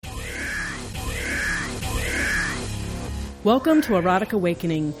Welcome to Erotic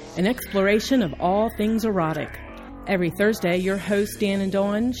Awakening, an exploration of all things erotic. Every Thursday, your hosts Dan and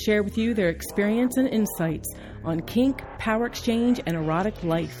Dawn share with you their experience and insights on kink, power exchange, and erotic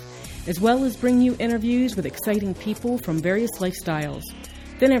life, as well as bring you interviews with exciting people from various lifestyles.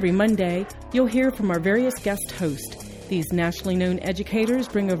 Then every Monday, you'll hear from our various guest hosts. These nationally known educators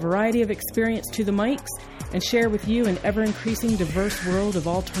bring a variety of experience to the mics and share with you an ever-increasing diverse world of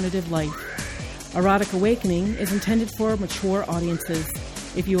alternative life. Erotic Awakening is intended for mature audiences.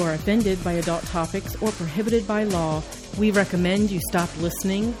 If you are offended by adult topics or prohibited by law, we recommend you stop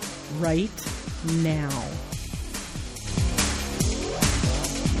listening right now.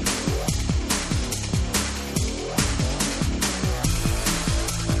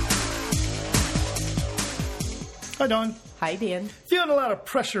 Hi, Dawn. Hi, Dan. Feeling a lot of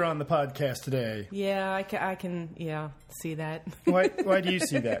pressure on the podcast today. Yeah, I can see that. Why do you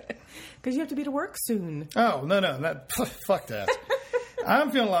see that? Because you have to be to work soon. Oh, no, fuck that. I'm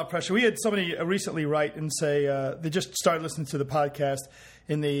feeling a lot of pressure. We had somebody recently write and say they just started listening to the podcast,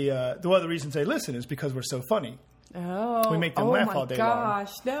 and one of the reasons they listen is because we're so funny. Oh, we make them laugh all day long. Oh my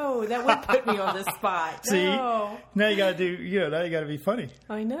gosh, no, that would put me on the spot. See, no. Now you got to now you got to be funny.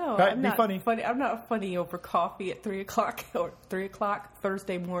 I know. Right? I'm be not funny. I'm not funny over coffee at 3:00 or 3:00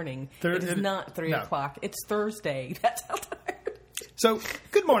 Thursday morning. It is not 3:00. It's Thursday. That's how tired. So,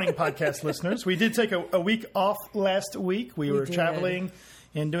 good morning, podcast listeners. We did take a week off last week. We were traveling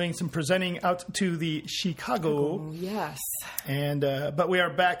and doing some presenting out to the Chicago. Yes. And but we are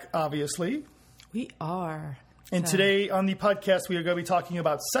back, obviously. We are. And today on the podcast, we are going to be talking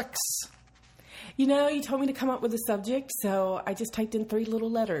about sex. You know, you told me to come up with a subject, so I just typed in 3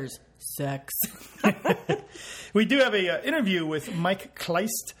 little letters. Sex. We do have an interview with Mike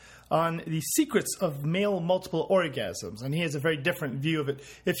Kleist on the secrets of male multiple orgasms, and he has a very different view of it.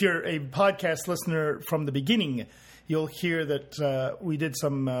 If you're a podcast listener from the beginning, you'll hear that we did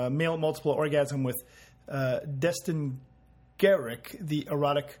some male multiple orgasm with Destin Garrick, the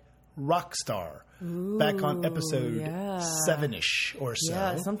erotic rock star. Back on episode 7-ish or so.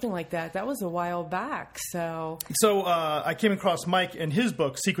 Yeah, something like that. That was a while back. So I came across Mike and his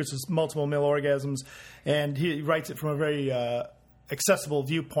book, Secrets of Multiple Male Orgasms, and he writes it from a very accessible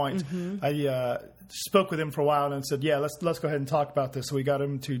viewpoint. Mm-hmm. I spoke with him for a while and said, let's go ahead and talk about this. So we got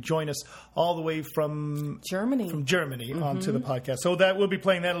him to join us all the way from Germany mm-hmm. onto the podcast. So that we'll be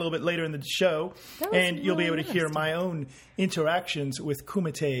playing that a little bit later in the show. And you'll be able to hear my own interactions with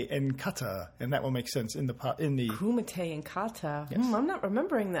Kumite and Kata, and that will make sense in the Kumite and Kata. Yes. I'm not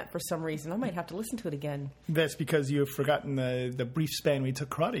remembering that for some reason. I might have to listen to it again. That's because you've forgotten the brief span we took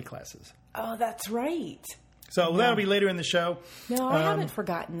karate classes. Oh, that's right. So that'll be later in the show. No, I haven't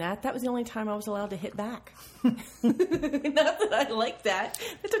forgotten that. That was the only time I was allowed to hit back. Not that I like that.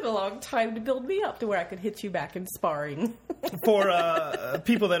 It took a long time to build me up to where I could hit you back in sparring. For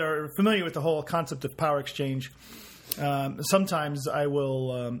people that are familiar with the whole concept of power exchange, sometimes I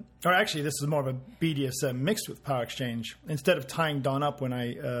will, or actually this is more of a BDSM mixed with power exchange. Instead of tying Dawn up when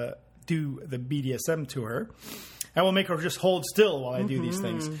I do the BDSM to her, I will make her just hold still while I do these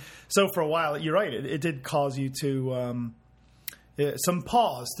things. So for a while, you're right, it did cause you to some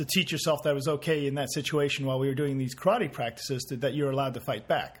pause to teach yourself that it was okay in that situation while we were doing these karate practices that you're allowed to fight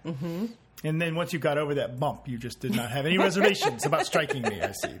back. Mm-hmm. And then once you got over that bump, you just did not have any reservations about striking me,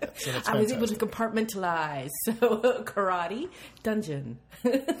 I see. That's I was able to compartmentalize. So karate, dungeon.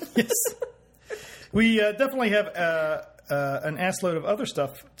 Yes. We definitely have an assload of other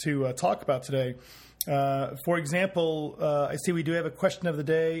stuff to talk about today. For example, I see we do have a question of the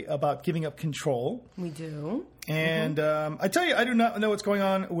day about giving up control. We do. And I tell you, I do not know what's going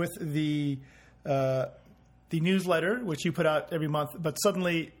on with the newsletter, which you put out every month, but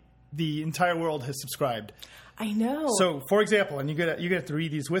suddenly the entire world has subscribed. I know. So, for example, and you have to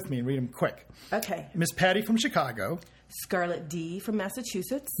read these with me and read them quick. Okay. Miss Patty from Chicago. Scarlett D. from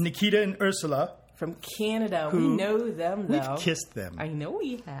Massachusetts. Nikita and Ursula. From Canada. We know them, though. We've kissed them. I know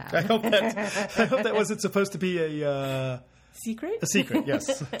we have. I hope that wasn't supposed to be a... secret? A secret,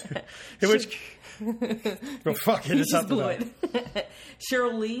 yes. In which... Well, fuck it, it's out the door.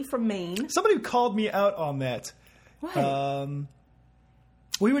 Cheryl Lee from Maine. Somebody called me out on that. What?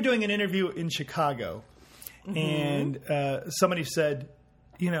 We were doing an interview in Chicago, and somebody said,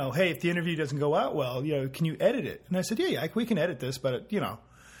 hey, if the interview doesn't go out well, can you edit it? And I said, yeah, we can edit this, but,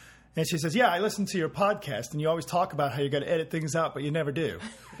 And she says, I listen to your podcast, and you always talk about how you got to edit things out, but you never do.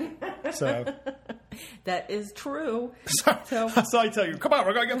 So that is true. So I tell you, come on,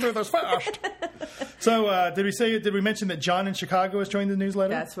 we're going to get through this fast. So did we mention that John in Chicago has joined the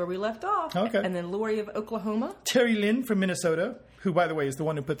newsletter? That's where we left off. Okay. And then Lori of Oklahoma. Terry Lynn from Minnesota. who, by the way, is the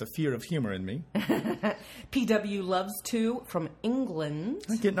one who put the fear of humor in me. PW Loves To from England.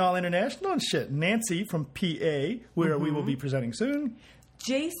 I'm getting all international and shit. Nancy from PA, where we will be presenting soon.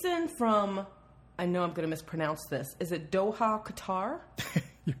 Jason from, I know I'm going to mispronounce this. Is it Doha, Qatar?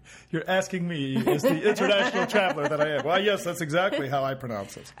 You're asking me as the international traveler that I am. Well, yes, that's exactly how I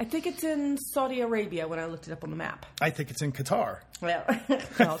pronounce it. I think it's in Saudi Arabia when I looked it up on the map. I think it's in Qatar.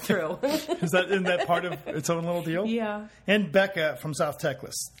 Well, true. Isn't that part of its own little deal? Yeah. And Becca from South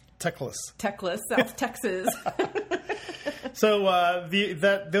Texas. South Texas. So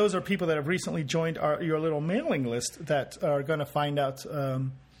those are people that have recently joined your little mailing list that are going to find out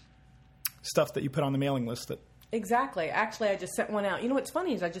stuff that you put on the mailing list that. Exactly. Actually, I just sent one out. You know what's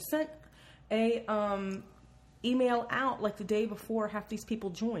funny is I just sent a email out like the day before half these people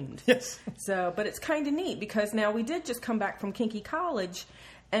joined. Yes. So, but it's kind of neat because now we did just come back from Kinky College,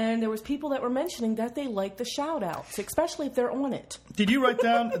 and there was people that were mentioning that they like the shout-outs, especially if they're on it. Did you write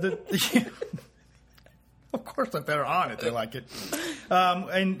down the... Of course, if they're on it, they like it.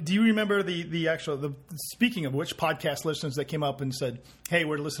 And do you remember the actual... Speaking of which, podcast listeners that came up and said, hey,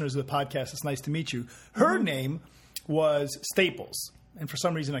 we're listeners of the podcast. It's nice to meet you. Her name was Staples. And for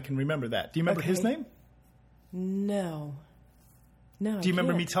some reason, I can remember that. Do you remember his name? No. Do you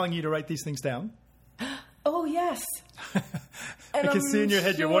remember me telling you to write these things down? Oh, yes. I can see in your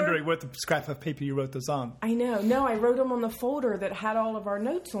head you're wondering what the scrap of paper you wrote this on. I know. No, I wrote them on the folder that had all of our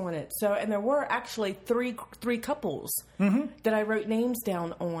notes on it. So, and there were actually three couples that I wrote names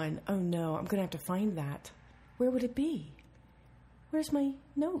down on. Oh, no. I'm going to have to find that. Where would it be? Where's my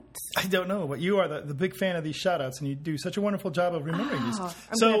notes? I don't know, but you are the big fan of these shout-outs, and you do such a wonderful job of remembering these. I'm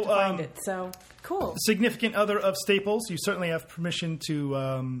going to have to find it. So, cool. Significant other of Staples, you certainly have permission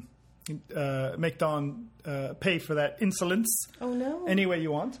to... make Dawn pay for that insolence. Oh, no. Any way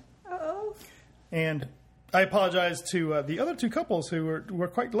you want. Uh-oh. And I apologize to the other two couples who were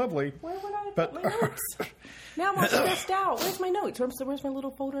quite lovely. Where would I put my notes? Now I'm all stressed out. Where's my notes? Where's my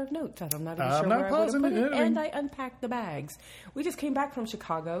little folder of notes? I'm not even sure where I would have put it. And I unpacked the bags. We just came back from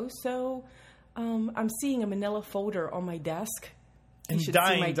Chicago, so I'm seeing a manila folder on my desk. And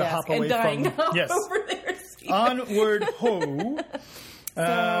dying to hop away from... Yes. Over there. Onward, ho.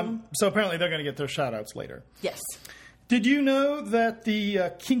 So apparently they're going to get their shout-outs later. Yes. Did you know that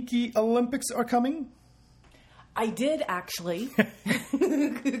the Kinky Olympics are coming? I did, actually,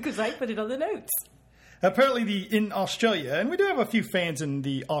 because I put it on the notes. Apparently in Australia, and we do have a few fans in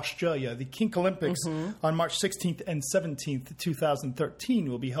Australia, the Kink Olympics on March 16th and 17th, 2013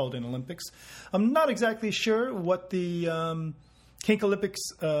 will be held in Olympics. I'm not exactly sure what the Kink Olympics,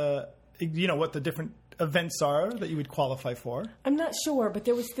 what the different events are that you would qualify for. I'm not sure, but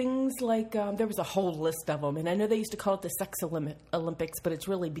there was things like, there was a whole list of them, and I know they used to call it the Sex Olympics, but it's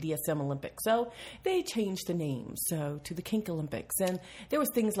really BDSM Olympics. So they changed the name to the Kink Olympics, and there was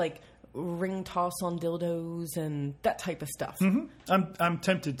things like ring toss on dildos and that type of stuff. I'm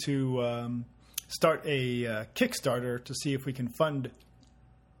tempted to start a Kickstarter to see if we can fund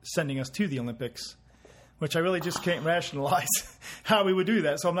sending us to the Olympics, which I really just can't rationalize how we would do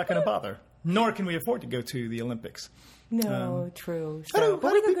that, so I'm not going to bother. Nor can we afford to go to the Olympics. No, true. So,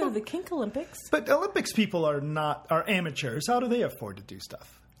 but we could go to the Kink Olympics. But Olympics people are amateurs. How do they afford to do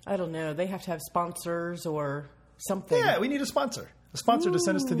stuff? I don't know. They have to have sponsors or something. Yeah, we need a sponsor. A sponsor to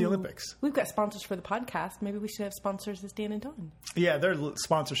send us to the Olympics. We've got sponsors for the podcast. Maybe we should have sponsors as Dan and Dawn. Yeah, their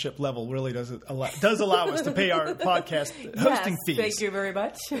sponsorship level really does allow us to pay our podcast hosting fees. Thank you very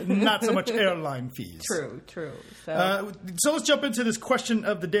much. Not so much airline fees. True. So let's jump into this question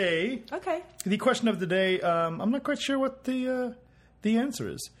of the day. Okay. The question of the day, I'm not quite sure what the answer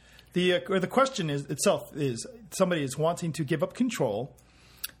is. The question itself is somebody is wanting to give up control,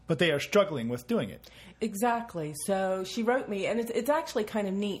 but they are struggling with doing it. Exactly. So she wrote me, and it's actually kind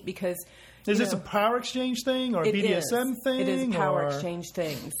of neat because... Is this a power exchange thing or a BDSM thing? It is a power exchange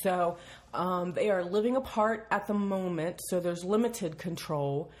thing. So they are living apart at the moment, so there's limited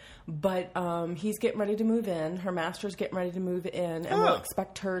control. But he's getting ready to move in. Her master's getting ready to move in, and we'll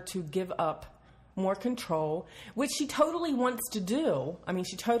expect her to give up more control, which she totally wants to do. I mean,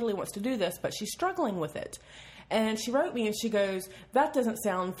 she totally wants to do this, but she's struggling with it. And she wrote me, and she goes, "That doesn't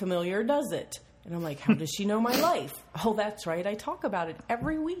sound familiar, does it?" And I'm like, how does she know my life? Oh, that's right. I talk about it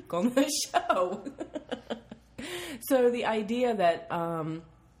every week on the show. So the idea that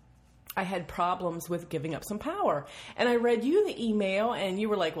I had problems with giving up some power. And I read you the email, and you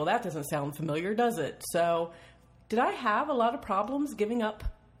were like, well, that doesn't sound familiar, does it? So did I have a lot of problems giving up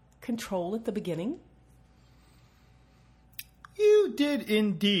control at the beginning? You did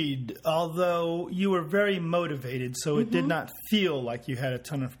indeed, although you were very motivated, so it did not feel like you had a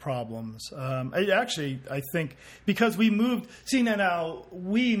ton of problems. I think, because we moved in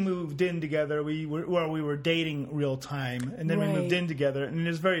together. We were dating real time, and then we moved in together, and it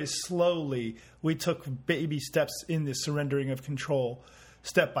was very slowly. We took baby steps in the surrendering of control,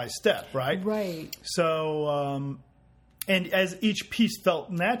 step by step, right? Right. So... and as each piece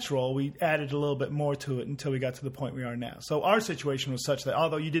felt natural, we added a little bit more to it until we got to the point we are now. So our situation was such that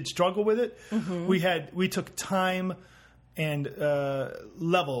although you did struggle with it, we took time and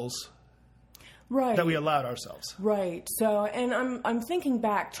levels that we allowed ourselves. Right. So, and I'm thinking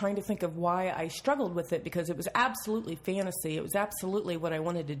back, trying to think of why I struggled with it, because it was absolutely fantasy. It was absolutely what I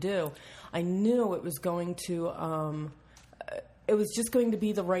wanted to do. I knew it was going to. It was just going to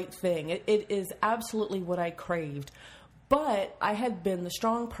be the right thing. It is absolutely what I craved. But I had been the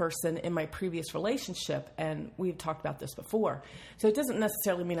strong person in my previous relationship, and we've talked about this before. So it doesn't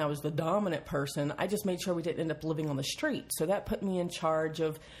necessarily mean I was the dominant person. I just made sure we didn't end up living on the street. So that put me in charge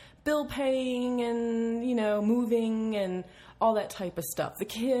of bill paying and, moving and all that type of stuff. The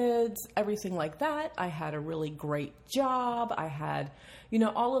kids, everything like that. I had a really great job. I had,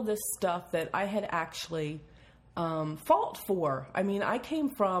 all of this stuff that I had actually fought for. I mean, I came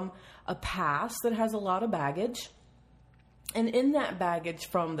from a past that has a lot of baggage. And in that baggage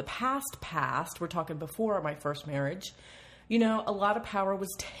from the past, we're talking before my first marriage, a lot of power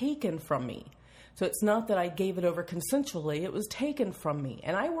was taken from me. So it's not that I gave it over consensually, it was taken from me.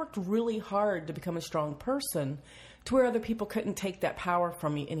 And I worked really hard to become a strong person to where other people couldn't take that power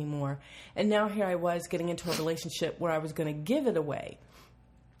from me anymore. And now here I was getting into a relationship where I was going to give it away.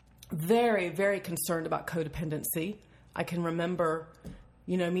 Very, very concerned about codependency. I can remember...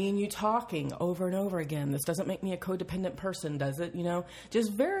 me and you talking over and over again. This doesn't make me a codependent person, does it?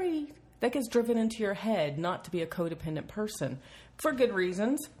 That gets driven into your head not to be a codependent person for good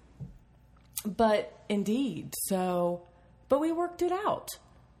reasons. But indeed, but we worked it out.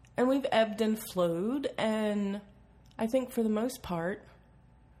 And we've ebbed and flowed. And I think for the most part,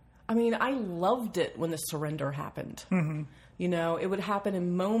 I loved it when the surrender happened. Mm-hmm. It would happen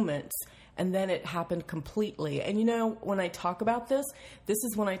in moments. And then it happened completely. And when I talk about this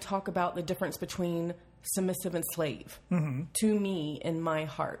is when I talk about the difference between submissive and slave. Mm-hmm. To me, in my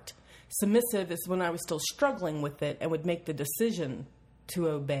heart. Submissive is when I was still struggling with it and would make the decision to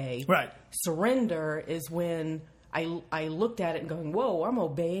obey. Right. Surrender is when I looked at it and going, whoa, I'm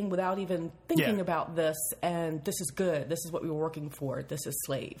obeying without even thinking about this. And this is good. This is what we were working for. This is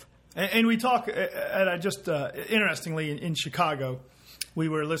slave. And we talk, and I just, interestingly, in Chicago, we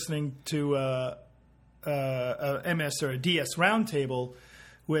were listening to a MS or a DS roundtable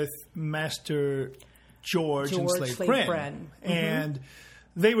with Master George and Slave Bren. Mm-hmm. And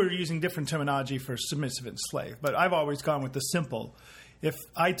they were using different terminology for submissive and slave. But I've always gone with the simple. If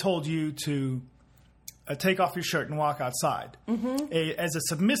I told you to take off your shirt and walk outside, as a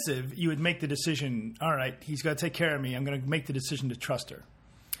submissive, you would make the decision, all right, he's going to take care of me. I'm going to make the decision to trust her.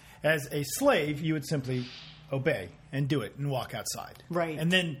 As a slave, you would simply... obey and do it and walk outside. Right.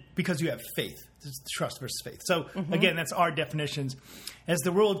 And then because you have faith, it's trust versus faith. So again, that's our definitions. As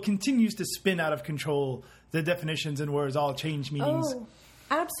the world continues to spin out of control, the definitions and words all change meanings. Oh,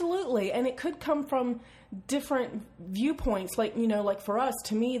 absolutely. And it could come from different viewpoints. Like for us,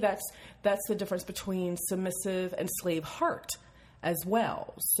 to me, that's the difference between submissive and slave heart as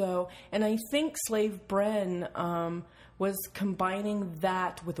well. So, and I think Slave Bren, was combining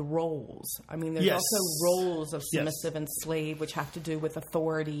that with roles. There's also roles of submissive and slave, which have to do with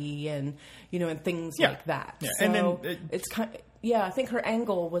authority and, and things like that. Yeah. So and then it's kind of, I think her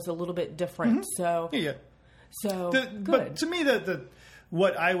angle was a little bit different. So, good. But to me,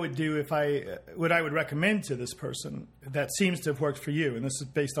 what I would do what I would recommend to this person that seems to have worked for you, and this is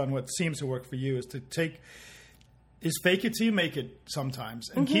based on what seems to work for you, is to fake it till you make it sometimes,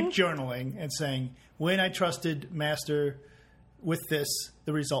 and keep journaling and saying, when I trusted Master with this,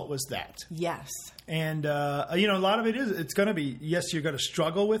 the result was that. Yes. And, a lot of it is, it's going to be, yes, you're going to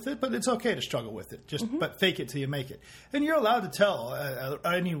struggle with it, but it's okay to struggle with it. But fake it till you make it. And you're allowed to tell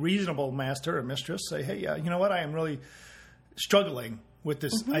any reasonable master or mistress, say, hey, you know what, I am really struggling with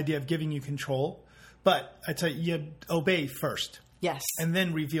this idea of giving you control. But I tell you, you obey first. Yes. And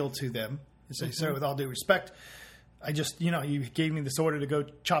then reveal to them and say, sir, with all due respect, I just, you gave me this order to go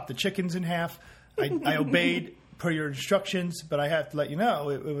chop the chickens in half. I obeyed per your instructions, but I have to let you know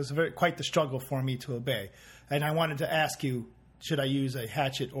it was quite the struggle for me to obey. And I wanted to ask you, should I use a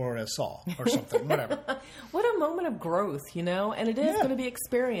hatchet or a saw or something, whatever. What a moment of growth, and it is going to be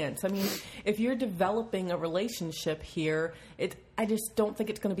experience. If you're developing a relationship here, I just don't think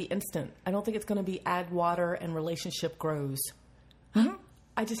it's going to be instant. I don't think it's going to be add water and relationship grows.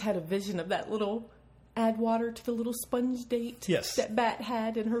 I just had a vision of that little add water to the little sponge date that Bat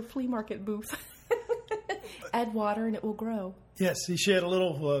had in her flea market booth. Add water and it will grow. Yes, she had a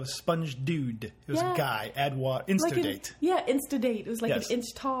little sponge dude. It was a guy. Add water. Instadate. Instadate. It was like an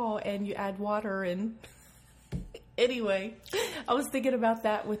inch tall, and you add water. And anyway, I was thinking about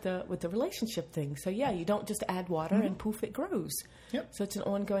that with the relationship thing. So you don't just add water and poof, it grows. Yep. So it's an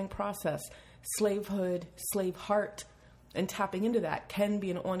ongoing process. Slavehood, slave heart, and tapping into that can be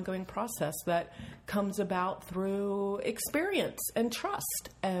an ongoing process that comes about through experience and trust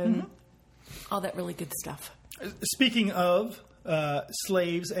and all that really good stuff. Speaking of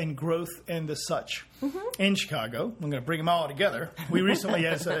slaves and growth and the such, in Chicago, I'm going to bring them all together. We recently,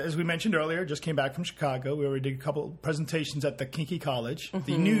 as we mentioned earlier, just came back from Chicago. We already did a couple presentations at the Kinky College,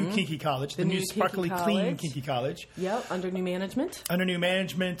 the new Kinky College, the new sparkly clean Kinky College. Yep, under new management.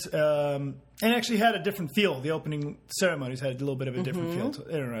 And actually had a different feel. The opening ceremonies had a little bit of a different feel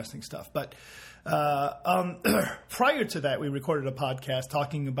to interesting stuff. But prior to that, we recorded a podcast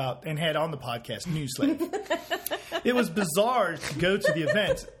talking about, and had on the podcast, New Slave. It was bizarre to go to the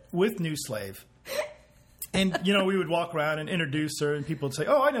event with New Slave. And, we would walk around and introduce her, and people would say,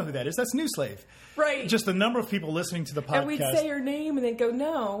 oh, I know who that is. That's New Slave. Right. Just the number of people listening to the podcast. And we'd say her name, and they'd go,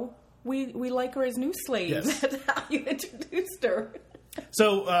 no, we like her as New Slave. Yes. That's how you introduced her.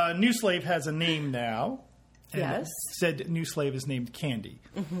 So New Slave has a name now. Yes. Said New Slave is named Candy.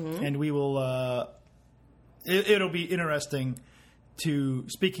 And we will... It'll be interesting to...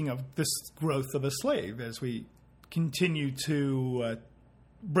 Speaking of this growth of a slave, as we continue to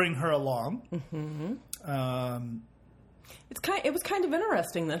bring her along. It was kind of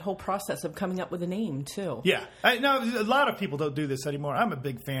interesting, that whole process of coming up with a name, too. Yeah. Now, a lot of people don't do this anymore. I'm a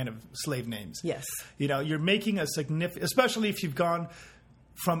big fan of slave names. Yes. You're making a significant... Especially if you've gone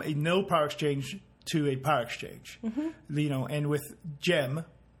from a no power exchange to a power exchange. And with Gem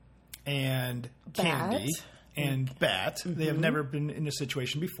and Candy and Bat, they have never been in a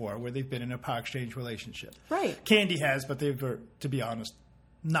situation before where they've been in a power exchange relationship. Right. Candy has, but they were, to be honest,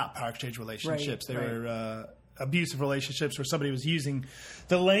 not power exchange relationships. Right, they were abusive relationships where somebody was using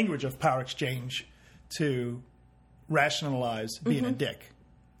the language of power exchange to rationalize being a dick.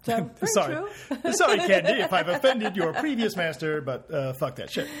 So, Sorry. true. Sorry, Candy, if I've offended your previous master, but fuck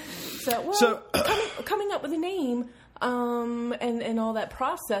that shit. Coming up with a name and all that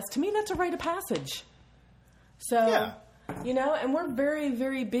process, to me, that's a rite of passage. So, and we're very,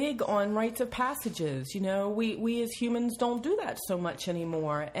 very big on rites of passages. We as humans don't do that so much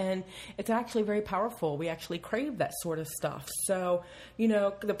anymore. And it's actually very powerful. We actually crave that sort of stuff. So,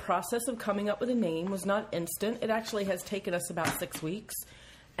 the process of coming up with a name was not instant. It actually has taken us about 6 weeks.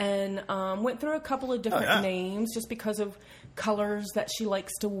 And went through a couple of different names just because of colors that she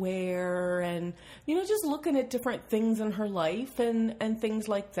likes to wear and, just looking at different things in her life and things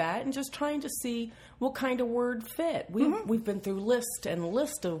like that and just trying to see what kind of word fit. We've been through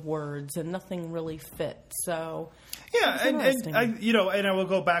list of words and nothing really fit. So, and I will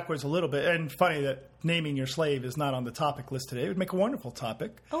go backwards a little bit. And funny that naming your slave is not on the topic list today. It would make a wonderful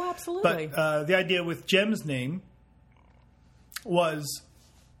topic. Oh, absolutely. But the idea with Gem's name was...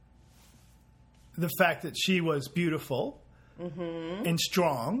 the fact that she was beautiful and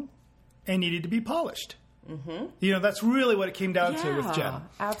strong and needed to be polished. That's really what it came down to with Gem.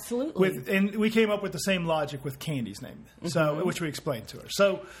 Absolutely. And we came up with the same logic with Candy's name, which we explained to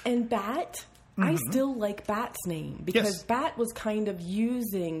her. And Bat, I still like Bat's name because Bat was kind of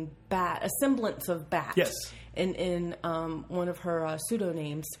using Bat, a semblance of Bat, in one of her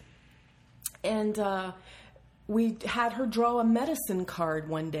pseudonames. And we had her draw a medicine card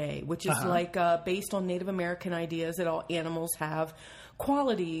one day, which is based on Native American ideas that all animals have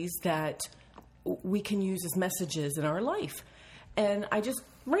qualities that we can use as messages in our life. And I just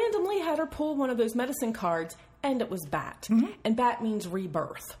randomly had her pull one of those medicine cards, and it was Bat. And Bat means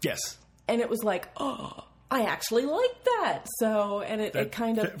rebirth. Yes. And it was like, oh, I actually like that. So, and it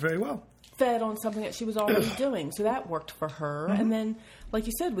kind of very well fed on something that she was already doing. So that worked for her. And then, like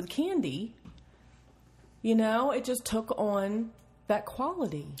you said, with Candy... it just took on that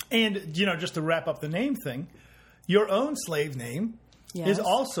quality. And, just to wrap up the name thing, your own slave name is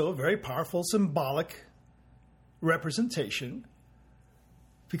also a very powerful symbolic representation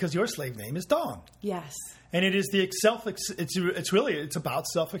because your slave name is Dawn. Yes. And it is it's about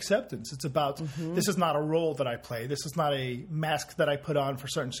self-acceptance. It's about, this is not a role that I play. This is not a mask that I put on for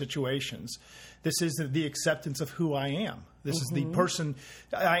certain situations. This is the acceptance of who I am. This is the person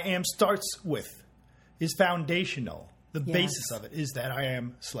I am starts with. Is foundational. The basis of it is that I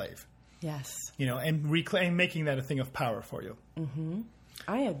am slave. Yes. And making that a thing of power for you.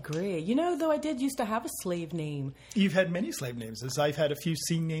 I agree. You know, though I did used to have a slave name. You've had many slave names, as I've had a few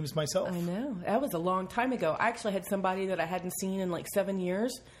scene names myself. I know. That was a long time ago. I actually had somebody that I hadn't seen in like 7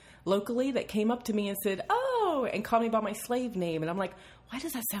 years locally that came up to me and said, "Oh," and called me by my slave name. And I'm like, why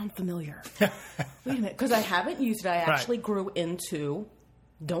does that sound familiar? Wait a minute. Because I haven't used it. I actually grew into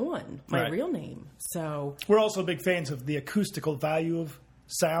Dawn, my real name. So we're also big fans of the acoustical value of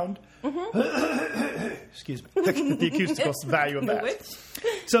sound. Excuse me. The acoustical value of that.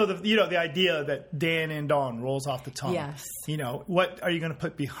 So the idea that Dan and Dawn rolls off the tongue. Yes. What are you going to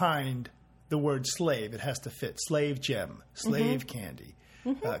put behind the word slave? It has to fit. Slave gem, slave candy,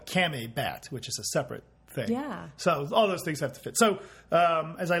 Kame bat, which is a separate thing. Yeah. So all those things have to fit. So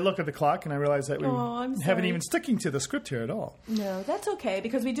as I look at the clock and I realize that we haven't even sticking to the script here at all. No, that's okay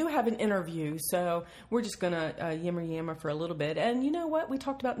because we do have an interview. So we're just going to yammer for a little bit. And you know what? We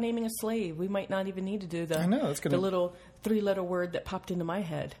talked about naming a slave. We might not even need to do the little 3-letter word that popped into my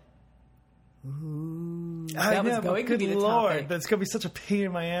head. Ooh, that was going to be the topic. That's going to be such a pain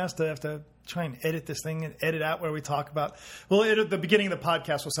in my ass to have to try and edit this thing and edit out where we talk about. Well, at the beginning of the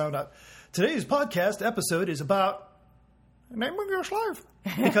podcast will sound out. Today's podcast episode is about naming your slave.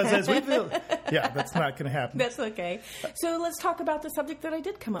 Because as we feel... Yeah, that's not going to happen. That's okay. So let's talk about the subject that I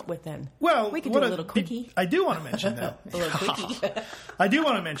did come up with then. Well, we could do a little quickie. I do want to mention, though. A little quickie. I do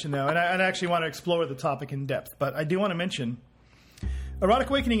want to mention, though, and I actually want to explore the topic in depth, but I do want to mention...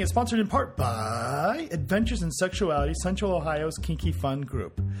 Erotic Awakening is sponsored in part by Adventures in Sexuality, Central Ohio's kinky fun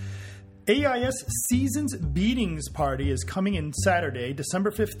group. AIS Seasons Beatings Party is coming in Saturday,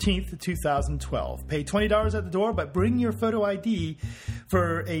 December 15th, 2012. Pay $20 at the door, but bring your photo ID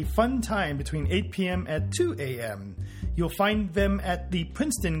for a fun time between 8 p.m. and 2 a.m. You'll find them at the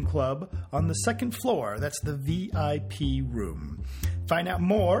Princeton Club on the second floor. That's the VIP room. Find out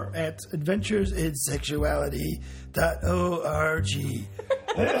more at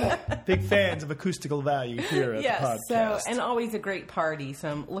adventuresinsexuality.org. Big fans of acoustical value here at the podcast. And always a great party, so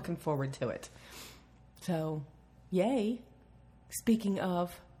I'm looking forward to it. So, yay. Speaking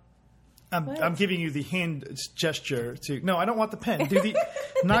of... I'm giving you the hand gesture to... No, I don't want the pen.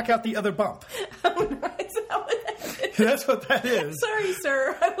 Knock out the other bump. Oh, nice. That's what that is. Sorry,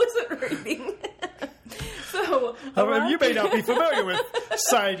 sir. I wasn't reading. So, you may not be familiar with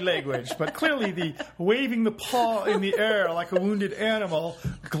sign language, but clearly the waving the paw in the air like a wounded animal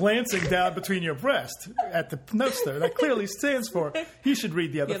glancing down between your breast at the notes there, that clearly stands for you should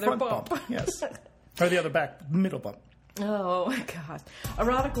read the other front bump. Yes. Or the other back middle bump. Oh, my God.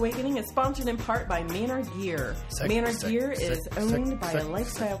 Erotic Awakening is sponsored in part by Manor Gear. Manor Gear is owned by a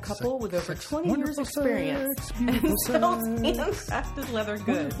lifestyle couple with over 20 years' experience and sells handcrafted leather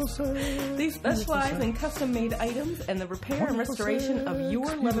goods. They specialize in custom-made items and the repair and restoration of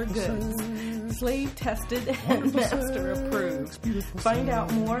your leather goods. Slave-tested and master-approved. Find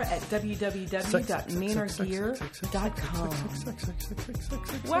out more at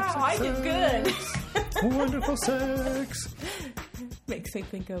www.manorgear.com. Wow, I did good. Wonderful sex. Makes me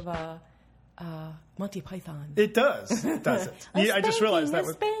think of Monty Python. It does, does it? I just realized that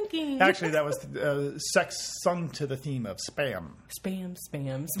was spanking. Actually, that was sex sung to the theme of spam. Spam.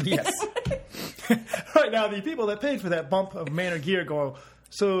 Yes. Right now, the people that paid for that bump of Manor Gear go,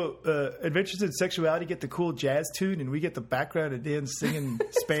 so Adventures in Sexuality get the cool jazz tune and we get the background of Dan singing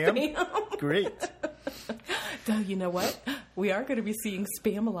spam? Great. Though, you know what? We are going to be seeing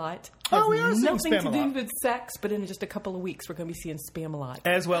Spam a lot. We are seeing nothing Spam to a do lot. with sex, but in just a couple of weeks, we're going to be seeing Spam a lot.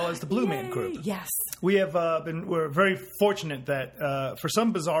 As well as the Blue Man Group. Yes. We have we're very fortunate that for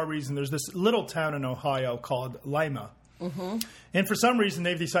some bizarre reason, there's this little town in Ohio called Lima. Mm-hmm. And for some reason,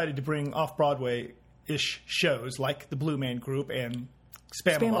 they've decided to bring off-Broadway-ish shows like the Blue Man Group and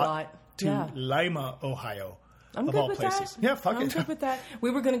Spam a lot to Lima, Ohio. I'm of good all with places. that. Yeah, fuck I'm it. good with that.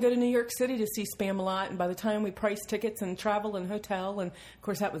 We were going to go to New York City to see Spam a lot, and by the time we priced tickets and travel and hotel, and of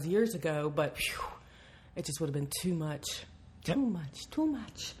course that was years ago, but it just would have been too much. Too much.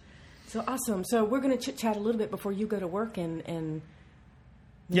 So awesome. So we're going to chit-chat a little bit before you go to work and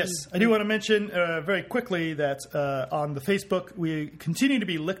Yes, I do want to mention very quickly that on the Facebook, we continue to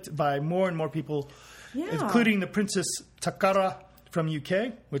be licked by more and more people, including the Princess Takara from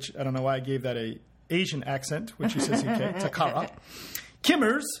UK, which I don't know why I gave that a Asian accent, which she says UK, Takara.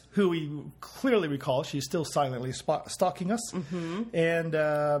 Kimmers, who we clearly recall, she's still silently stalking us. Mm-hmm.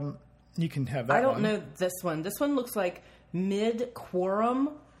 And you can have that one. I don't know this one. This one looks like Mid-Quorum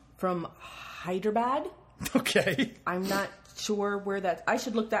from Hyderabad. Okay. I'm not sure where that... I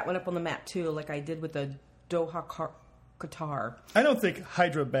should look that one up on the map, too, like I did with the Doha, Qatar. I don't think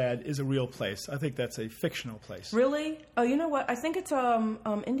Hyderabad is a real place. I think that's a fictional place. Really? Oh, you know what? I think it's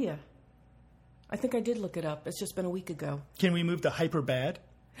India. I think I did look it up. It's just been a week ago. Can we move to Hyperbad?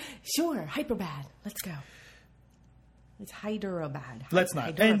 Sure, Hyperbad. Let's go. It's Hyderabad. Let's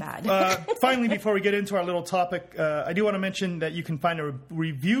not. Hyderabad. And finally, before we get into our little topic, I do want to mention that you can find a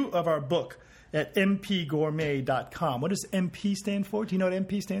review of our book at mpgourmet.com. What does MP stand for? Do you know what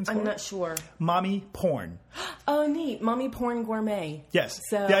MP stands for? I'm not sure. Mommy Porn. Oh, neat. Mommy Porn Gourmet. Yes.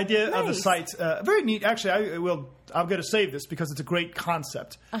 So, the idea nice. of the site, very neat. Actually, I'm going to save this because it's a great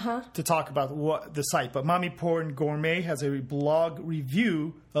concept to talk about the site. But Mommy Porn Gourmet has a blog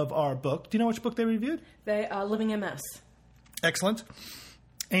review of our book. Do you know which book they reviewed? Living MS. Excellent.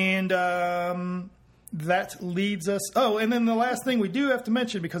 And that leads us... Oh, and then the last thing we do have to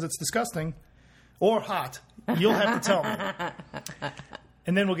mention, because it's disgusting or hot, you'll have to tell me.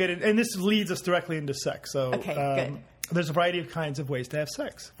 And then we'll get in... And this leads us directly into sex. So good. There's a variety of kinds of ways to have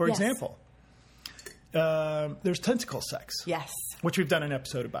sex. For example, there's tentacle sex. Yes. Which we've done an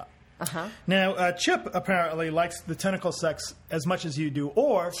episode about. Now, Chip apparently likes the tentacle sex as much as you do,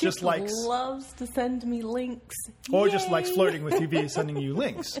 or Chip just likes... loves to send me links. Or Yay! just likes flirting with you via sending you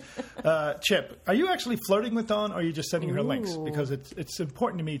links. Chip, are you actually flirting with Dawn, or are you just sending her links? Because it's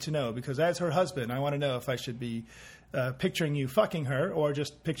important to me to know, because as her husband, I want to know if I should be picturing you fucking her, or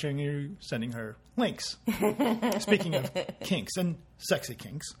just picturing you sending her links. Speaking of kinks and sexy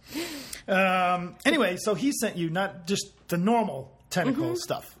kinks. Anyway, so he sent you not just the normal tentacle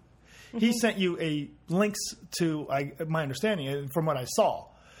stuff. He sent you links to, my understanding, and from what I saw,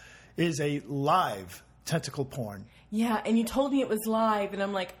 is a live tentacle porn. Yeah, and you told me it was live, and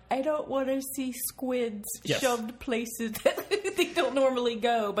I'm like, I don't want to see squids shoved places that they don't normally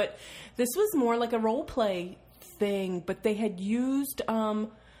go. But this was more like a role play thing. But they had used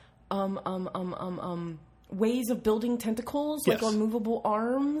ways of building tentacles, like on movable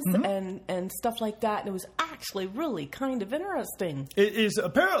arms and stuff like that. And it was actually really kind of interesting. It is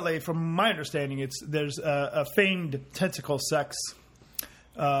apparently, from my understanding, there's a famed tentacle sex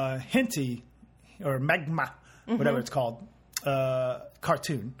Henty or Magma, whatever it's called,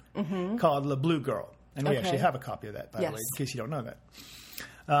 cartoon called La Blue Girl. And we actually have a copy of that, by the way, in case you don't know that.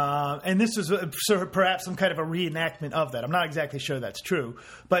 And this was perhaps some kind of a reenactment of that. I'm not exactly sure that's true,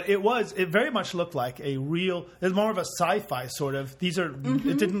 but it very much looked like it was more of a sci-fi sort of.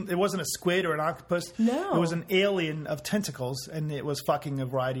 It wasn't a squid or an octopus. No. It was an alien of tentacles, and it was fucking a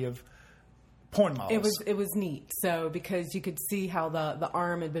variety of porn models. It was neat. So because you could see how the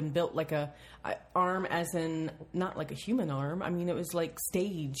arm had been built like a arm, as in not like a human arm. I mean, it was like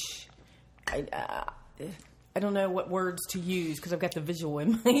stage. I don't know what words to use because I've got the visual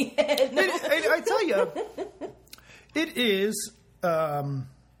in my head. I tell you, it is a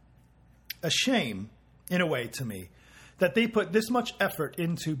shame, in a way, to me, that they put this much effort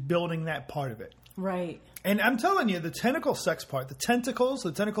into building that part of it. Right. And I'm telling you, the tentacle sex part, the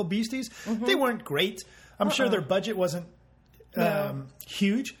tentacle beasties, they weren't great. I'm sure their budget wasn't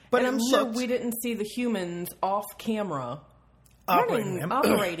huge, but I'm sure we didn't see the humans off camera. Operating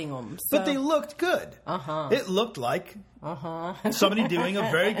them. So. But they looked good. It looked like somebody doing a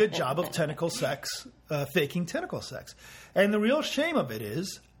very good job of tentacle sex, faking tentacle sex. And the real shame of it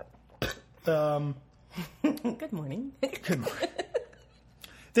is... Good morning. Good morning.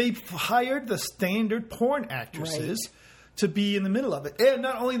 They hired the standard porn actresses to be in the middle of it. And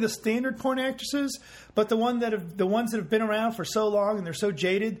not only the standard porn actresses, but the ones that have been around for so long and they're so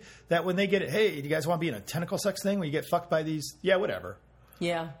jaded that when they get it, hey, do you guys want to be in a tentacle sex thing where you get fucked by these? Yeah, whatever.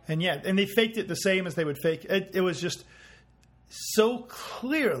 Yeah. And they faked it the same as they would fake it. It was just so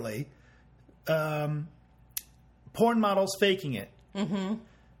clearly porn models faking it.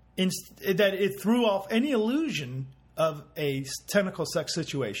 That it threw off any illusion of a tentacle sex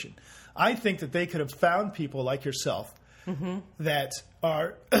situation. I think that they could have found people like yourself that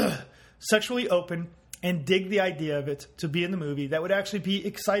are sexually open and dig the idea of it to be in the movie. That would actually be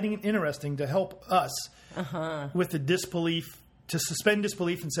exciting and interesting to help us with the disbelief, to suspend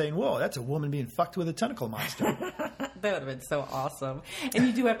disbelief and saying, whoa, that's a woman being fucked with a tentacle monster. That would have been so awesome. And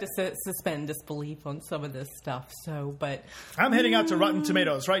you do have to suspend disbelief on some of this stuff. But I'm heading out to Rotten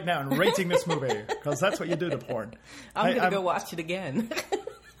Tomatoes right now and rating this movie because that's what you do to porn. I'm going to go watch it again.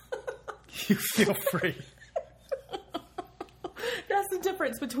 You feel free. That's the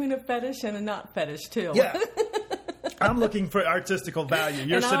difference between a fetish and a not fetish, too. Yeah. I'm looking for artistical value.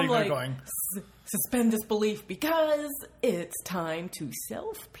 You're sitting there going... Suspend disbelief because it's time to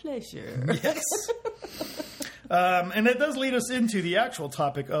self-pleasure. Yes. And that does lead us into the actual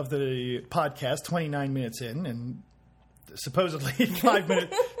topic of the podcast, 29 minutes in, and supposedly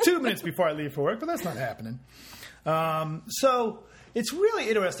 2 minutes before I leave for work, but that's not happening. So it's really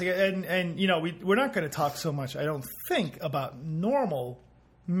interesting, and we're not going to talk so much, I don't think, about normal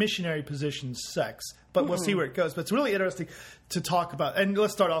missionary position sex, but we'll see where it goes. But it's really interesting to talk about. And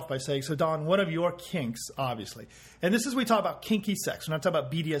let's start off by saying, so Dawn, one of your kinks, obviously, and this is we talk about kinky sex. We're not talking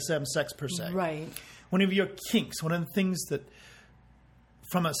about BDSM sex per se. Right. One of your kinks, one of the things that,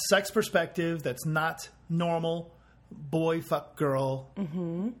 from a sex perspective, that's not normal boy fuck girl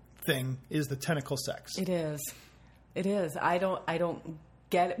thing, is the tentacle sex. It is. It is. I don't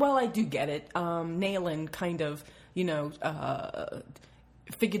get it. Well, I do get it. Nayland kind of,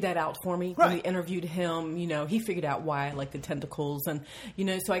 figured that out for me when we interviewed him. He figured out why I like the tentacles, and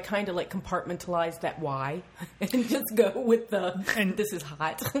so I kind of compartmentalized that why and just go with this is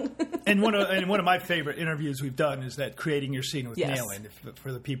hot. and one of my favorite interviews we've done is that Creating Your Scene with Nayland,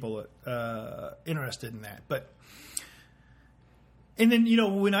 for the people interested in that. But and then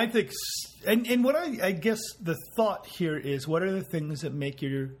when I think and what I guess the thought here is, what are the things that make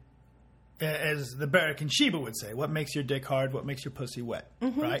your, as the Barak and Sheba would say, what makes your dick hard, what makes your pussy wet,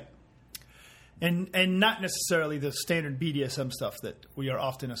 right? And not necessarily the standard BDSM stuff that we are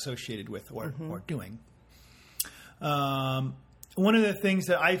often associated with or doing. One of the things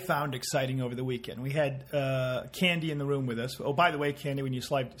that I found exciting over the weekend, we had Candy in the room with us. Oh, by the way, Candy, when you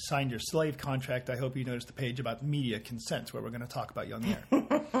signed your slave contract, I hope you noticed the page about media consents, where we're going to talk about young air.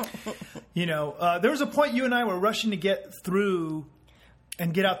 There was a point you and I were rushing to get through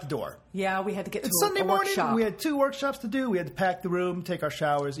and get out the door. Yeah, we had to get to Sunday morning, workshop. We had 2 workshops to do. We had to pack the room, take our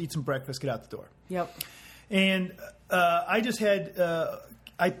showers, eat some breakfast, get out the door. Yep. And I just had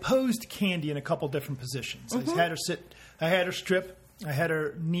I posed Candy in a couple different positions. I had her sit. I had her strip. I had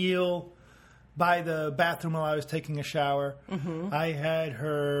her kneel by the bathroom while I was taking a shower. I had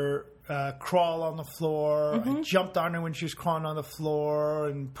her crawl on the floor. I jumped on her when she was crawling on the floor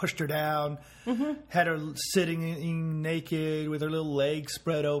and pushed her down. Had her sitting naked with her little legs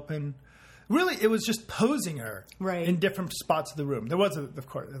spread open. Really, it was just posing her in different spots of the room. There was, of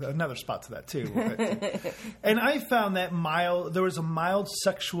course, another spot to that, too. And I found that there was a mild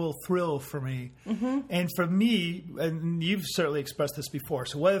sexual thrill for me. And for me, and you've certainly expressed this before,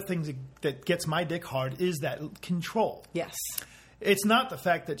 so one of the things that gets my dick hard is that control. Yes. It's not the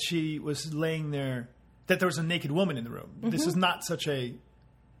fact that she was laying there, that there was a naked woman in the room. This is not such a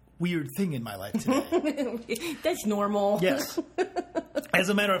weird thing in my life today. That's normal. Yes. As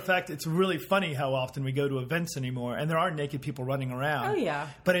a matter of fact, it's really funny how often we go to events anymore, and there are naked people running around. Oh, yeah.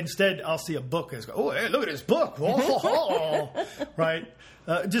 But instead, I'll see a book and go, oh, hey, look at this book. Right?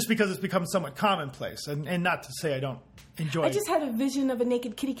 Just because it's become somewhat commonplace. And not to say I don't enjoy it. I just had a vision of a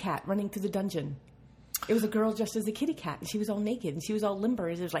naked kitty cat running through the dungeon. It was a girl dressed as a kitty cat, and she was all naked, and she was all limber.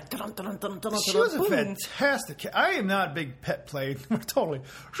 It was like, dun, dun, dun, dun, she was a fantastic cat. I am not a big pet play. Totally.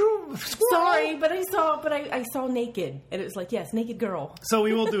 Sorry, but I saw naked, and it was like, yes, naked girl. So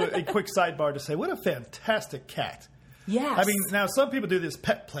we will do a quick sidebar to say, what a fantastic cat. Yes. I mean, now some people do this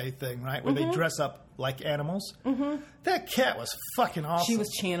pet play thing, right, where they dress up like animals. That cat was fucking awesome. She was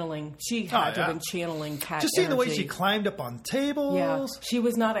channeling. She had to have been channeling cat Just seeing energy. the way she climbed up on tables. Yeah. She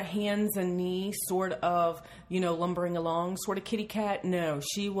was not a hands and knees sort of, lumbering along sort of kitty cat. No,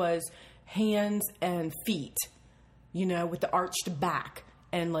 she was hands and feet, with the arched back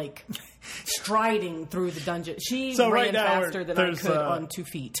and striding through the dungeon. She ran faster than I could on 2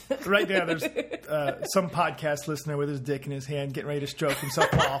 feet. Right now, there's some podcast listener with his dick in his hand getting ready to stroke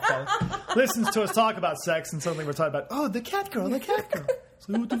himself off. Listens to us talk about sex, and suddenly we're talking about, oh, the cat girl.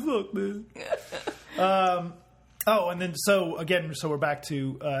 So what the fuck, man? And then so we're back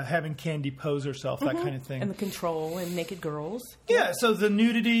to having Candy pose herself, that kind of thing. And the control and naked girls. Yeah, so the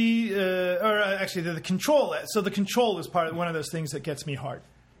nudity, the control. So the control is one of those things that gets me hard.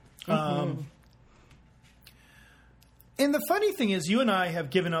 And the funny thing is, you and I have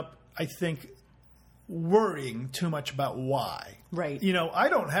given up, I think, worrying too much about why. Right. I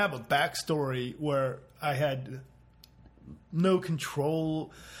don't have a backstory where I had no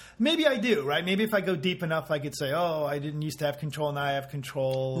control. Maybe I do, right? Maybe if I go deep enough, I could say, oh, I didn't used to have control, now I have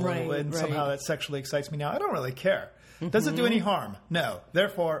control. And somehow that sexually excites me now. I don't really care. Does it do any harm? No.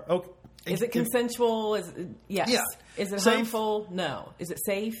 Therefore, okay. Is it consensual? Yes. Yeah. Is it safe? Harmful? No. Is it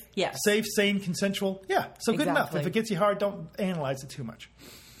safe? Yes. Safe, sane, consensual? Yeah. So good enough. If it gets you hard, don't analyze it too much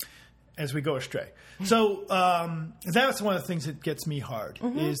as we go astray. So that's one of the things that gets me hard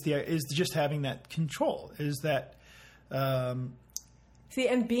is just having that control. Is that see,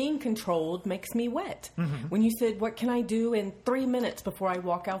 and being controlled makes me wet. When you said, what can I do in 3 minutes before I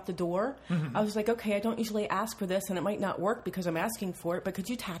walk out the door? I was like, okay, I don't usually ask for this, and it might not work because I'm asking for it, but could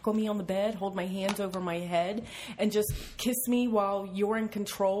you tackle me on the bed, hold my hands over my head, and just kiss me while you're in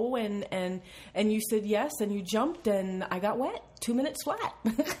control? And you said yes, and you jumped, and I got wet. 2 minutes flat.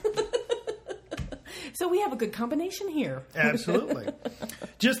 So we have a good combination here. Absolutely.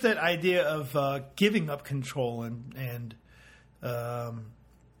 Just that idea of giving up control and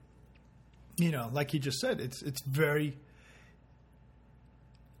like you just said, it's very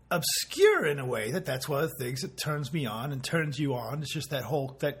obscure in a way that's one of the things that turns me on and turns you on. It's just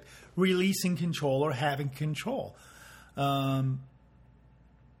that releasing control or having control. I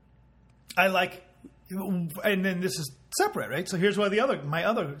like, and then this is separate, right? So here's one of my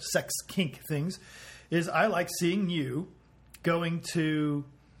other sex kink things is I like seeing you going to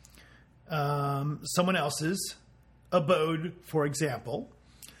someone else's abode, for example,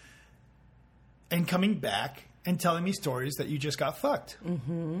 and coming back and telling me stories that you just got fucked.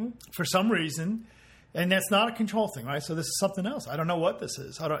 Mm-hmm. For some reason, and that's not a control thing, right? So this is something else. I don't know what this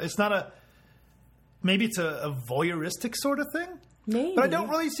is. Maybe it's a voyeuristic sort of thing. Maybe. But I don't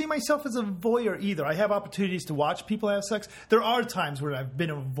really see myself as a voyeur either. I have opportunities to watch people have sex. There are times where I've been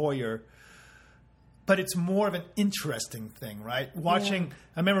a voyeur, but it's more of an interesting thing, right? I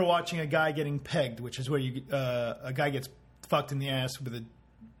remember watching a guy getting pegged, which is where a guy gets fucked in the ass with a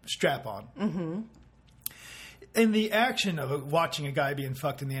strap on. Mm-hmm. And the action of watching a guy being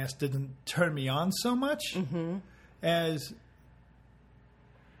fucked in the ass didn't turn me on so much as,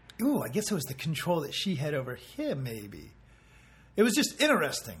 I guess it was the control that she had over him, maybe. It was just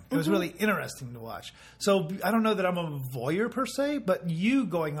interesting. It was really interesting to watch. So I don't know that I'm a voyeur per se, but you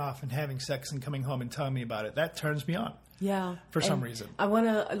going off and having sex and coming home and telling me about it, that turns me on. Yeah. For some reason. I want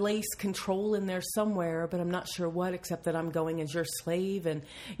to lace control in there somewhere, but I'm not sure what, except that I'm going as your slave. And,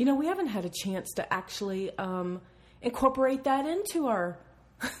 we haven't had a chance to actually incorporate that into our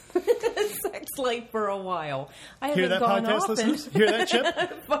sex life for a while. I haven't Hear that, gone podcast off listeners? and Hear that,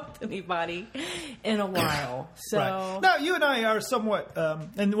 Chip? fucked anybody in a while. So right. Now, you and I are somewhat,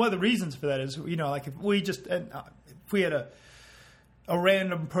 and one of the reasons for that is, like if we had a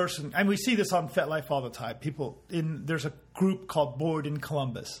random person, and we see this on FetLife all the time. There's a group called Bored in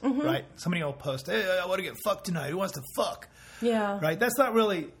Columbus, right? Somebody will post, "Hey, I want to get fucked tonight. Who wants to fuck?" Yeah, right. That's not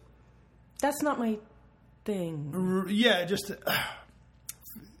my thing. Yeah, just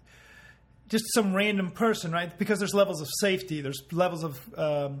some random person, right? Because there's levels of safety. There's levels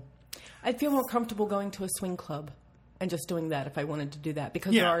of. I'd feel more comfortable going to a swing club and just doing that if I wanted to do that,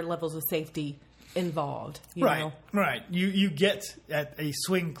 because there are levels of safety involved. You know? Right. You get at a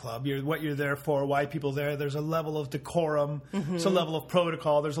swing club. What you're there for. Why people there. There's a level of decorum. There's a level of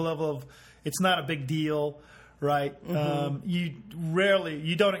protocol. There's a level of. It's not a big deal, right?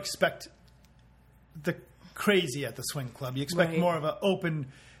 You don't expect the crazy at the swing club. You expect more of an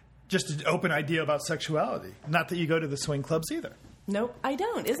open idea about sexuality. Not that you go to the swing clubs either. Nope, I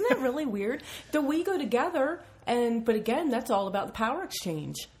don't. Isn't that really weird? That we go together, but again, that's all about the power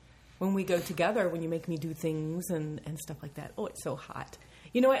exchange. When we go together, when you make me do things and stuff like that. Oh, it's so hot.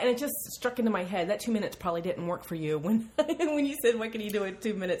 And it just struck into my head. That 2 minutes probably didn't work for you when you said, what can you do in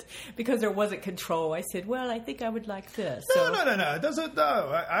 2 minutes? Because there wasn't control. I said, well, I think I would like this. No. It doesn't,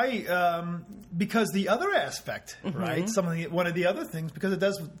 no. Because the other aspect, right? One of the other things, because it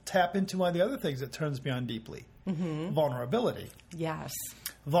does tap into one of the other things that turns me on deeply. Vulnerability. Yes.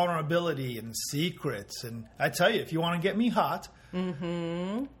 Vulnerability and secrets. And I tell you, if you want to get me hot,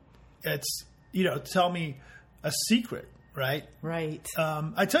 it's, tell me a secret. Right.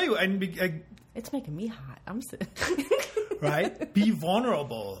 I tell you, it's making me hot. I'm sitting. Right. Be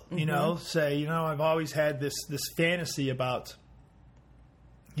vulnerable. Say, I've always had this fantasy about,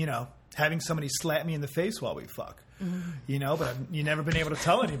 having somebody slap me in the face while we fuck. But you've never been able to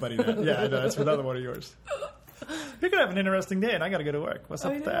tell anybody that. Yeah, I know, that's another one of yours. You're going to have an interesting day, and I got to go to work. What's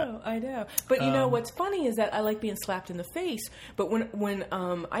up with that? I know. But, what's funny is that I like being slapped in the face. But when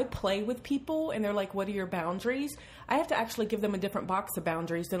I play with people, and they're like, what are your boundaries? I have to actually give them a different box of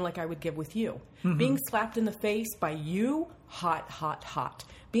boundaries than like I would give with you. Being slapped in the face by you, hot.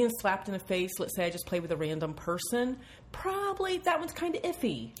 Being slapped in the face, let's say I just play with a random person, probably that one's kind of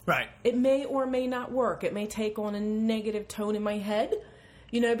iffy. Right. It may or may not work. It may take on a negative tone in my head.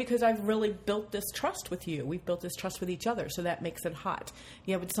 Because I've really built this trust with you. We've built this trust with each other, so that makes it hot.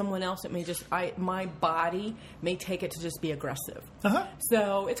 With someone else, it may my body may take it to just be aggressive.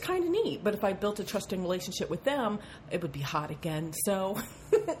 So it's kind of neat. But if I built a trusting relationship with them, it would be hot again. So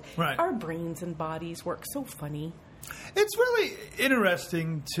our brains and bodies work so funny. It's really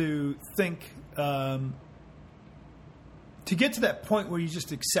interesting to think, to get to that point where you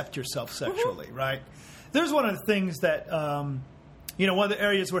just accept yourself sexually, right? There's one of the things that... one of the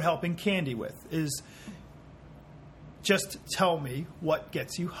areas we're helping Candy with is just tell me what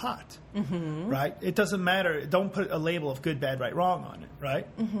gets you hot, right? It doesn't matter. Don't put a label of good, bad, right, wrong on it, right?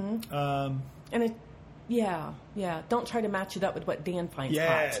 And Yeah. Don't try to match it up with what Dan finds hot.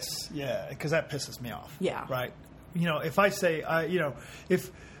 Yes, yeah, because that pisses me off. Yeah. Right? If I say,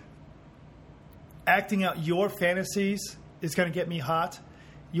 if acting out your fantasies is going to get me hot,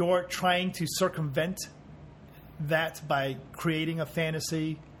 you're trying to circumvent that by creating a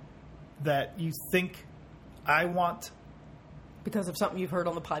fantasy that you think I want. Because of something you've heard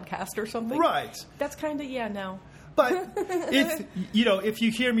on the podcast or something? Right. That's kind of, no. But if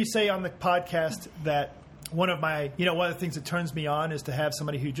you hear me say on the podcast that one of the things that turns me on is to have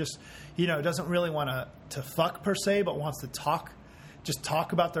somebody who just, doesn't really want to fuck per se, but wants to talk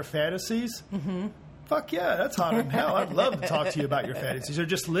about their fantasies. Mm-hmm. Fuck yeah, that's hot as hell. I'd love to talk to you about your fantasies or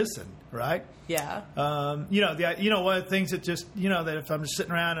just listen, right? Yeah. One of the things that just, that if I'm just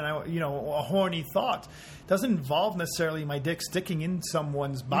sitting around and a horny thought doesn't involve necessarily my dick sticking in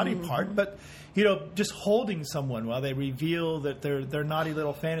someone's body part, but just holding someone while they reveal that their naughty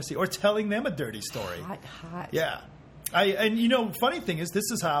little fantasy or telling them a dirty story. Hot. Yeah. Funny thing is this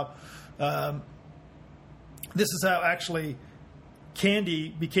is how actually Candy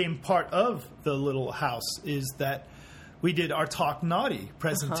became part of the little house, is that we did our Talk Naughty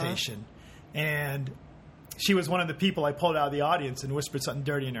presentation, and she was one of the people I pulled out of the audience and whispered something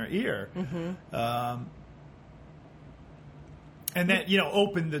dirty in her ear. Mm-hmm. And that,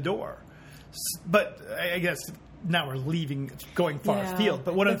 opened the door. But I guess now we're going far afield.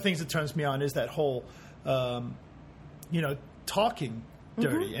 But one of the things that turns me on is that whole, talking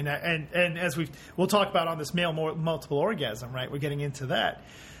dirty. Mm-hmm. And as we'll talk about on this male multiple orgasm, right? We're getting into that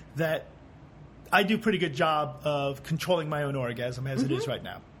I do a pretty good job of controlling my own orgasm as it is right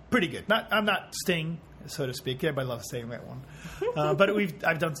now. Pretty good. I'm not Sting, so to speak. Everybody loves saying that one. But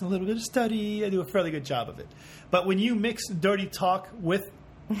I've done a little bit of study. I do a fairly good job of it. But when you mix dirty talk with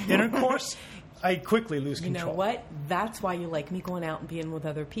intercourse, I quickly lose control. You know what? That's why you like me going out and being with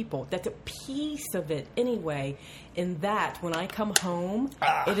other people. That's a piece of it anyway. In that, when I come home,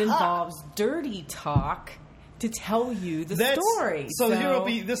 it involves dirty talk to tell you the story. So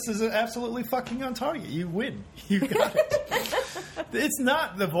this is absolutely fucking on target. You win. You got it. It's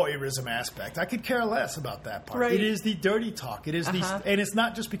not the voyeurism aspect. I could care less about that part. Right. It is the dirty talk. It is and it's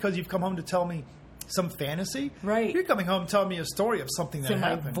not just because you've come home to tell me some fantasy. Right. You're coming home telling me a story of something that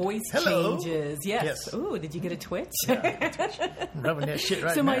happened. So my voice changes. Yes. Ooh, did you get a twitch? Yeah, I'm rubbing that shit right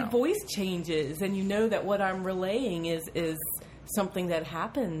now. So my voice changes, and you know that what I'm relaying is something that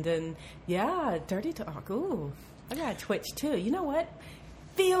happened. And dirty talk. Ooh, I got a twitch too. You know what?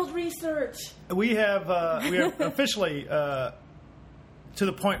 Field research. We are officially to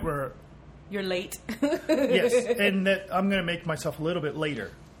the point where you're late. Yes, and that I'm going to make myself a little bit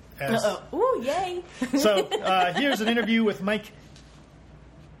later. Ooh, yay. So here's an interview with Mike.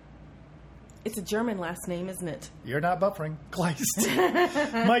 It's a German last name, isn't it? You're not buffering. Kleist.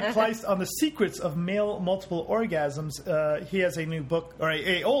 Mike Kleist on the secrets of male multiple orgasms. He has a new book, or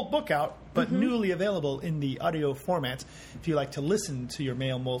a old book out, but newly available in the audio format if you like to listen to your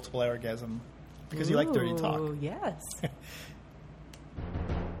male multiple orgasm because you like dirty talk. Oh, yes.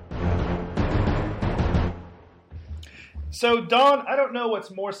 So, Dawn, I don't know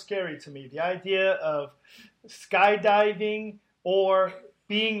what's more scary to me, the idea of skydiving or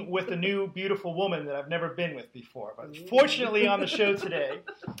being with a new, beautiful woman that I've never been with before. But fortunately, on the show today,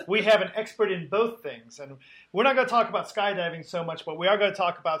 we have an expert in both things. And we're not going to talk about skydiving so much, but we are going to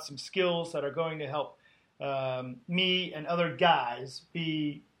talk about some skills that are going to help me and other guys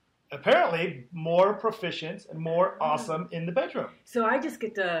be apparently more proficient and more awesome in the bedroom. So I just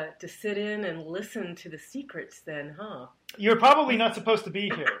get to sit in and listen to the secrets then, huh? You're probably not supposed to be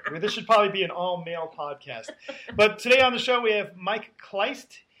here. This should probably be an all-male podcast. But today on the show we have Mike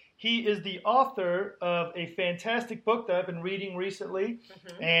Kleist. He is the author of a fantastic book that I've been reading recently.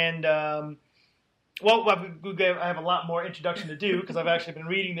 Mm-hmm. And, I have a lot more introduction to do because I've actually been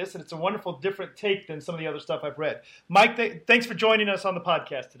reading this, and it's a wonderful, different take than some of the other stuff I've read. Mike, thanks for joining us on the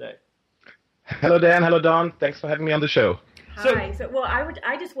podcast today. Hello, Dan. Hello, Dawn. Thanks for having me on the show. Hi.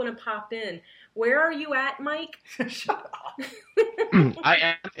 I just want to pop in. Where are you at, Mike? Shut up. I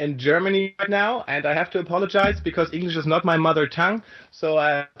am in Germany right now, and I have to apologize because English is not my mother tongue. So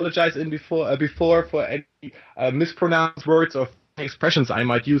I apologize before for any mispronounced words or expressions I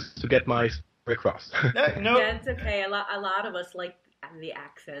might use to get my story across. No, that's okay. A lot of us like the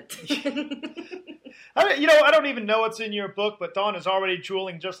accent. I don't even know what's in your book, but Dawn is already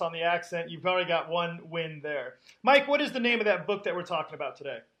drooling just on the accent. You've already got one win there. Mike, what is the name of that book that we're talking about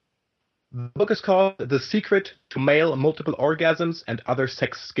today? The book is called The Secret to Male Multiple Orgasms and Other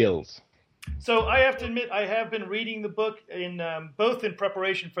Sex Skills. So I have to admit, I have been reading the book in both in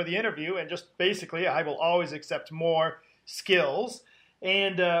preparation for the interview and just basically I will always accept more skills.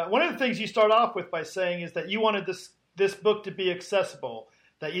 And one of the things you start off with by saying is that you wanted this book to be accessible,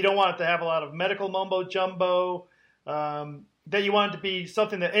 that you don't want it to have a lot of medical mumbo jumbo, that you want it to be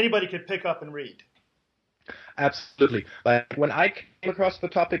something that anybody could pick up and read. Absolutely. Like when I came across the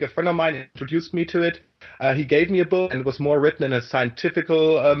topic, a friend of mine introduced me to it. He gave me a book, and it was more written in a scientific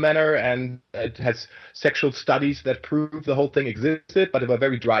manner, and it has sexual studies that prove the whole thing existed, but it was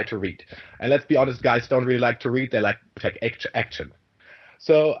very dry to read. And let's be honest, guys don't really like to read; they like to take action.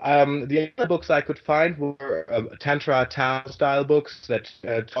 So the other books I could find were Tantra Tao style books that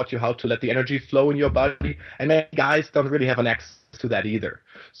taught you how to let the energy flow in your body, and many guys don't really have an access to that either.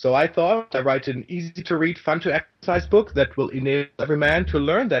 So I thought I'd write an easy-to-read, fun-to-exercise book that will enable every man to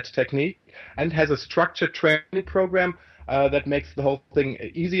learn that technique and has a structured training program that makes the whole thing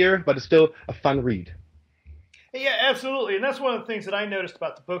easier, but it's still a fun read. Yeah, absolutely. And that's one of the things that I noticed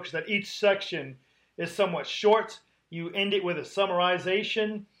about the book is that each section is somewhat short. You end it with a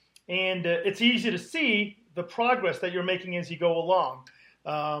summarization, and it's easy to see the progress that you're making as you go along.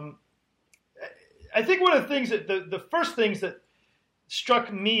 I think one of the things that the first things that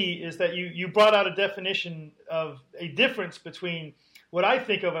struck me is that you brought out a definition of a difference between what I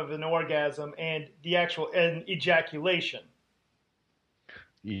think of as an orgasm and the actual ejaculation.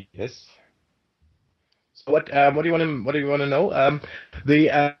 Yes. So what do you want to know?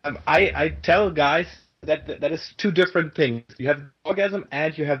 I tell guys that is two different things. You have the orgasm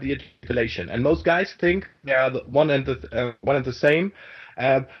and you have the ejaculation, and most guys think they are one and the same,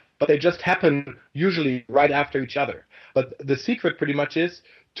 but they just happen usually right after each other. But the secret pretty much is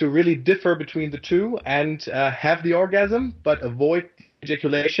to really differ between the two and have the orgasm, but avoid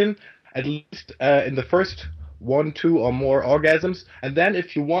ejaculation at least in the first 1, 2, or more orgasms. And then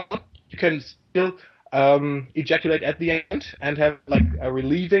if you want, you can still ejaculate at the end and have like a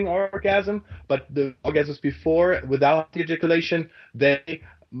relieving orgasm. But the orgasms before, without the ejaculation, they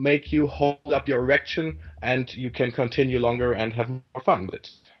make you hold up your erection and you can continue longer and have more fun with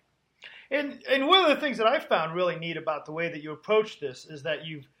it. And one of the things that I found really neat about the way that you approach this is that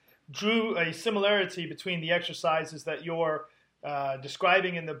you've drew a similarity between the exercises that you're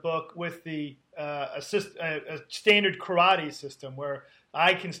describing in the book with the a standard karate system where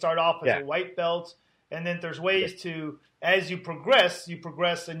I can start off as a white belt, and then there's ways to, as you progress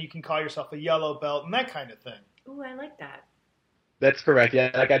and you can call yourself a yellow belt and that kind of thing. Ooh, I like that. That's correct,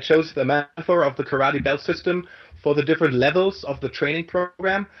 yeah. Like I chose the metaphor of the karate belt system for the different levels of the training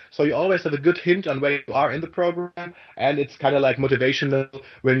program. So you always have a good hint on where you are in the program, and it's kind of like motivational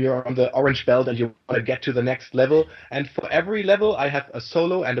when you're on the orange belt and you want to get to the next level. And for every level, I have a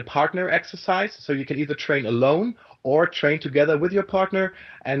solo and a partner exercise, so you can either train alone or train together with your partner,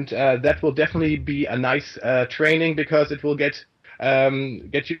 and that will definitely be a nice training because it will get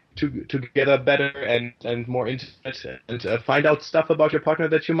you together better and more intimate and find out stuff about your partner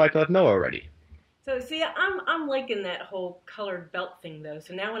that you might not know already. So see, I'm liking that whole colored belt thing though.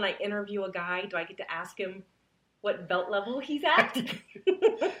 So now when I interview a guy, do I get to ask him what belt level he's at?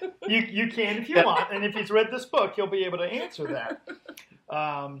 You can if you want, and if he's read this book, he'll be able to answer that.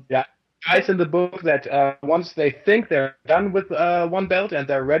 Yeah. Guys in the book that once they think they're done with one belt and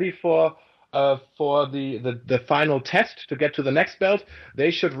they're ready for the final test to get to the next belt,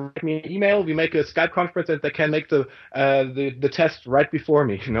 they should write me an email. We make a Skype conference and they can make the test right before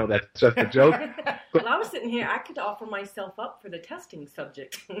me. You know, that's just a joke. Well, I was sitting here, I could offer myself up for the testing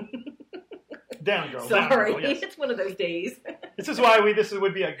subject. Down, girl. Sorry, down, girl, yes. It's one of those days. This is why this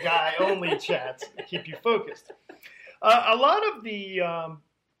would be a guy-only chat to keep you focused. A lot of the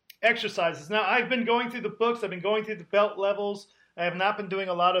exercises. Now, I've been going through the books. I've been going through the belt levels. I have not been doing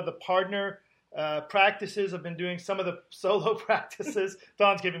a lot of the partner practices. I've been doing some of the solo practices.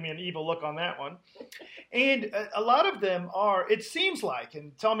 Don's giving me an evil look on that one. And a lot of them are, it seems like,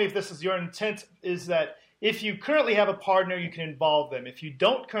 and tell me if this is your intent, is that if you currently have a partner, you can involve them. If you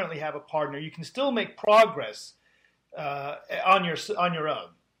don't currently have a partner, you can still make progress on your own.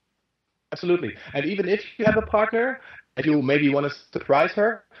 Absolutely. And even if you have a partner, if you maybe want to surprise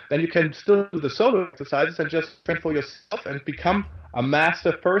her, then you can still do the solo exercises and just train for yourself and become a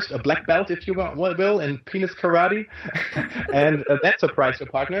master first, a black belt if you will, in penis karate, and then surprise your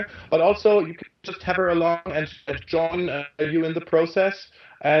partner. But also you can just have her along and join you in the process,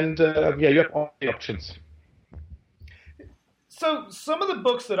 and you have all the options. So some of the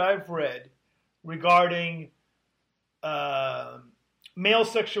books that I've read regarding male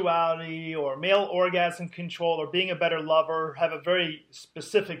sexuality or male orgasm control or being a better lover have a very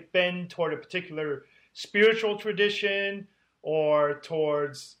specific bend toward a particular spiritual tradition or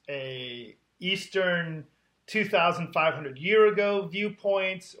towards a Eastern 2,500 year ago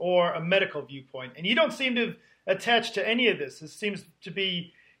viewpoint or a medical viewpoint. And you don't seem to attached to any of this. It seems to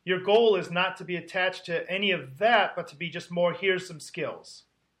be your goal is not to be attached to any of that, but to be just more, here's some skills.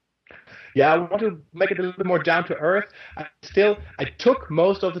 Yeah, I want to make it a little bit more down to earth. I took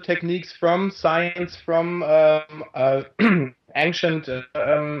most of the techniques from science, from ancient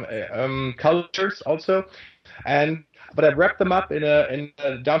cultures also, but I wrapped them up in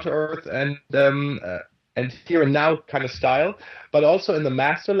a down to earth and here and now kind of style. But also in the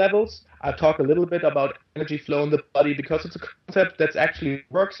master levels, I talk a little bit about energy flow in the body, because it's a concept that actually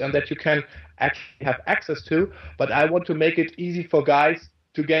works and that you can actually have access to. But I want to make it easy for guys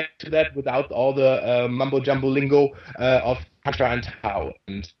to get to that without all the mumbo-jumbo lingo of Tantra and Tao,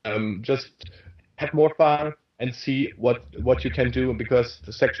 and just have more fun and see what you can do, because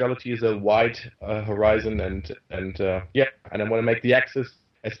the sexuality is a wide horizon, and I want to make the access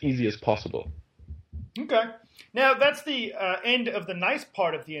as easy as possible. Okay. Now, that's the end of the nice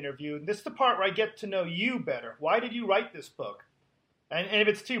part of the interview. This is the part where I get to know you better. Why did you write this book? And if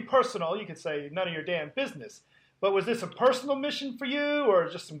it's too personal, you could say none of your damn business. But was this a personal mission for you, or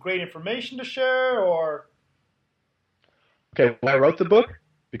just some great information to share, or? Okay, well, I wrote the book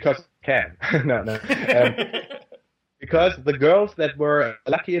because I can. No. Because the girls that were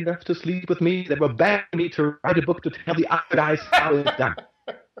lucky enough to sleep with me, that were begging me to write a book to tell the other guys how it's done.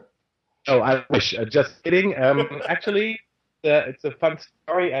 Oh, I wish. Just kidding. Actually, it's a fun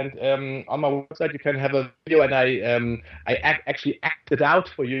story, and on my website you can have a video, and I actually acted out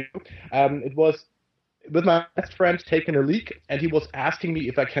for you. It was with my best friend taking a leak, and he was asking me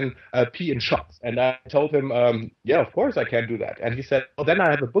if I can pee in shots. And I told him, yeah, of course I can do that. And he said, well, then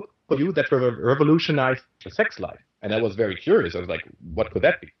I have a book for you that revolutionized your sex life. And I was very curious. I was like, what could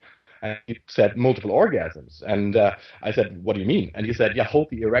that be? And he said, multiple orgasms. And I said, what do you mean? And he said, yeah,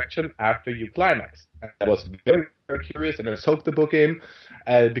 hold the erection after you climax. And I was very, very curious, and I soaked the book in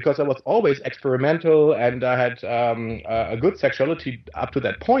because I was always experimental, and I had a good sexuality up to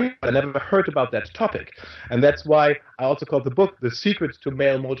that point, but I never heard about that topic. And that's why I also called the book The Secret to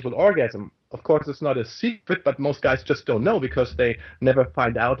Male Multiple Orgasm. Of course, it's not a secret, but most guys just don't know because they never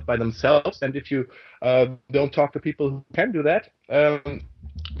find out by themselves. And if you don't talk to people who can do that,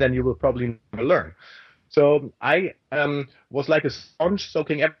 then you will probably never learn. So I was like a sponge,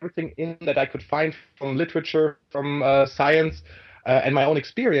 soaking everything in that I could find from literature, from science, and my own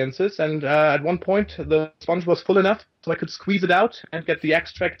experiences. And at one point, the sponge was full enough so I could squeeze it out and get the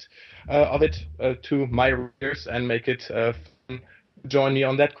extract of it to my readers and make it join me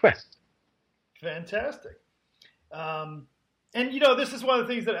on that quest. Fantastic. And, this is one of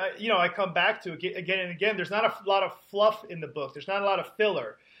the things that, I come back to again and again. There's not a lot of fluff in the book. There's not a lot of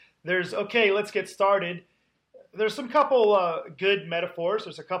filler. There's, okay, let's get started. There's some couple good metaphors.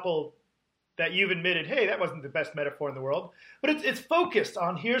 There's a couple that you've admitted, hey, that wasn't the best metaphor in the world. But it's focused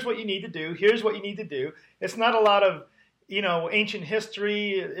on here's what you need to do. Here's what you need to do. It's not a lot of, ancient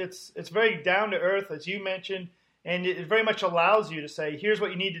history. It's very down to earth, as you mentioned. And it very much allows you to say, here's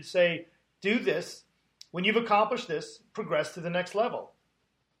what you need to say. Do this. When you've accomplished this, progress to the next level.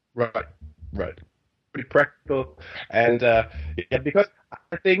 Right. Pretty practical. And because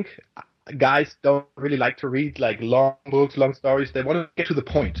I think guys don't really like to read like long books, long stories. They want to get to the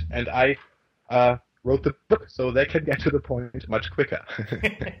point. And I wrote the book so they can get to the point much quicker.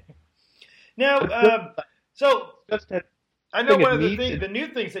 Now, so I know one of the new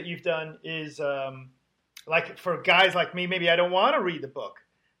things that you've done is like for guys like me, maybe I don't want to read the book.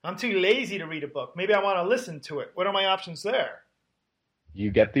 I'm too lazy to read a book. Maybe I want to listen to it. What are my options there?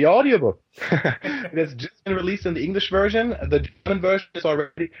 You get the audiobook. It has just been released in the English version. The German version is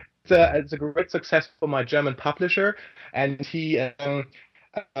already it's a great success for my German publisher, and he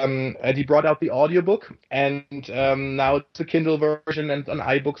brought out the audiobook, and now it's a Kindle version and on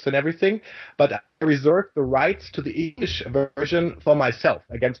iBooks and everything. But I reserved the rights to the English version for myself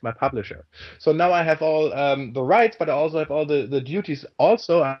against my publisher. So now I have all the rights, but I also have all the duties.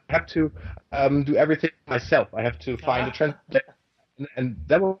 Also, I have to do everything myself. I have to find a translator. And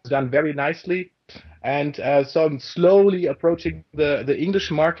that was done very nicely. And so I'm slowly approaching the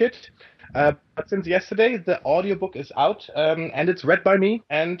English market. But since yesterday, the audiobook is out, and it's read by me.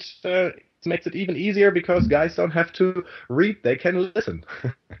 And it makes it even easier because guys don't have to read. They can listen.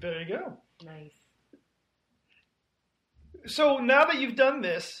 There you go. Nice. So now that you've done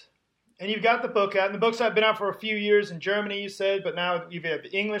this, and you've got the book out, and the book's been out for a few years in Germany, you said, but now you've had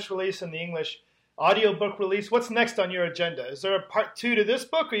the English release and the English audiobook release. What's next on your agenda? Is there a part 2 to this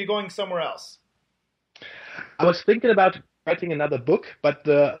book, or are you going somewhere else? I was thinking about writing another book, but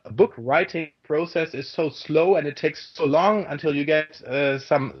the book writing process is so slow and it takes so long until you get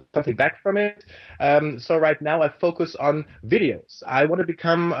something back from it. So right now I focus on videos. I want to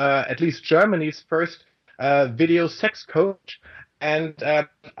become at least Germany's first video sex coach, and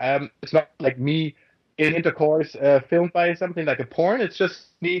it's not like me in intercourse filmed by something like a porn. It's just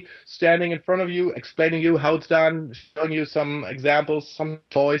me standing in front of you, explaining you how it's done, showing you some examples, some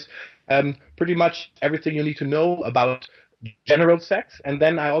toys, pretty much everything you need to know about general sex. And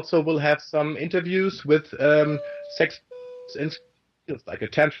then I also will have some interviews with sex instructors, like a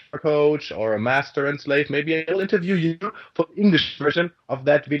tantra coach or a master and slave. Maybe I'll interview you for the English version of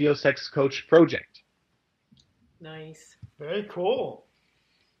that video sex coach project. Nice. Very cool.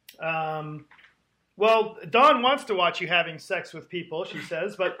 Well, Dawn wants to watch you having sex with people, she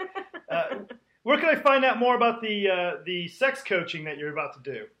says, but where can I find out more about the sex coaching that you're about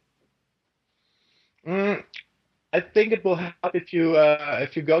to do? I think it will help if you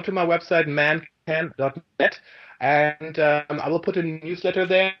go to my website, mancan.net, and I will put a newsletter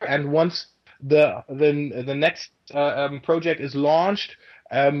there, and once the next project is launched,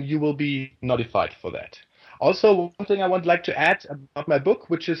 you will be notified for that. Also, one thing I would like to add about my book,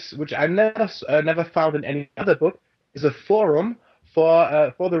 which I never found in any other book, is a forum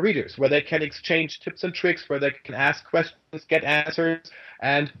for the readers where they can exchange tips and tricks, where they can ask questions, get answers.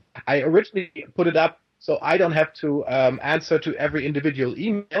 And I originally put it up so I don't have to answer to every individual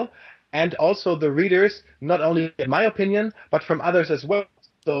email, and also the readers not only get my opinion but from others as well.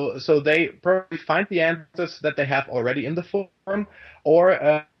 So they probably find the answers that they have already in the forum,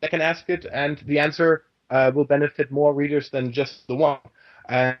 or they can ask it, and the answer will benefit more readers than just the one.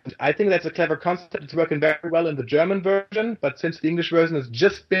 And I think that's a clever concept. It's working very well in the German version, but since the English version has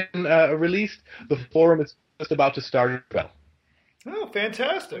just been released, the forum is just about to start as well. Oh,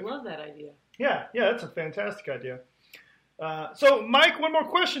 fantastic. I love that idea. Yeah, that's a fantastic idea. So, Mike, one more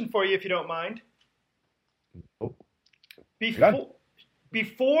question for you, if you don't mind.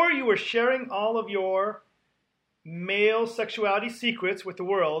 Before you were sharing all of your male sexuality secrets with the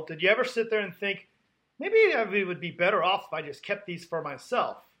world, did you ever sit there and think, maybe it would be better off if I just kept these for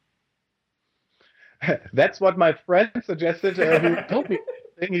myself? That's what my friend suggested, who told me.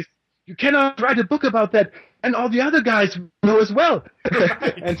 You cannot write a book about that, and all the other guys know as well.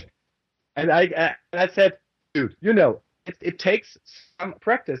 Right. and I said, dude, it takes some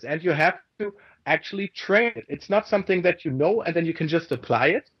practice, and you have to actually train it. It's not something that you know, and then you can just apply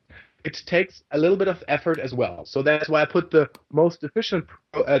it. It takes a little bit of effort as well. So that's why I put the most efficient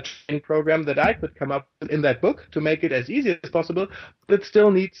training program that I could come up with in that book to make it as easy as possible, but it still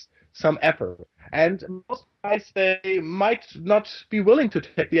needs some effort. And most guys, they might not be willing to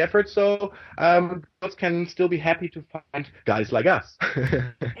take the effort, so girls can still be happy to find guys like us.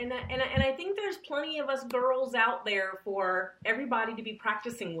 And I think there's plenty of us girls out there for everybody to be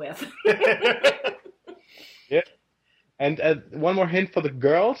practicing with. Yeah. And one more hint for the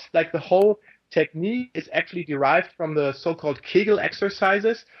girls, like the whole technique is actually derived from the so-called Kegel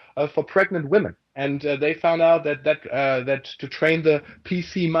exercises for pregnant women. And they found out that to train the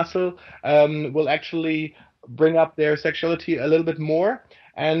PC muscle will actually bring up their sexuality a little bit more.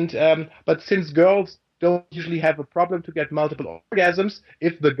 And but since girls don't usually have a problem to get multiple orgasms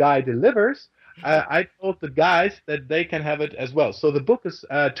if the guy delivers, I told the guys that they can have it as well. So the book is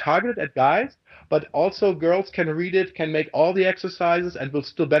targeted at guys, but also girls can read it, can make all the exercises, and will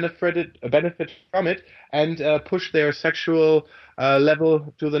still benefit from it, and push their sexual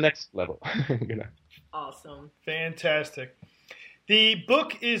level to the next level. Awesome. Fantastic. The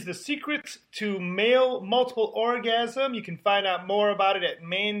book is The Secrets to Male Multiple Orgasm. You can find out more about it at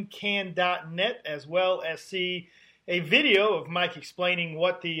mancan.net, as well as see a video of Mike explaining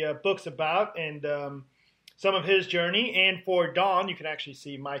what the book's about and some of his journey. And for Dawn, you can actually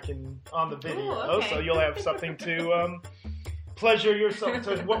see Mike on the video. Ooh, okay. So you'll have something to pleasure yourself,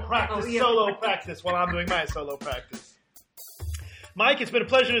 to solo practice while I'm doing my solo practice. Mike, it's been a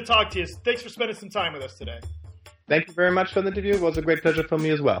pleasure to talk to you. Thanks for spending some time with us today. Thank you very much for the interview. It was a great pleasure for me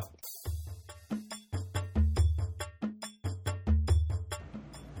as well.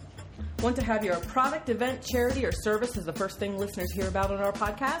 Want to have your product, event, charity, or service as the first thing listeners hear about on our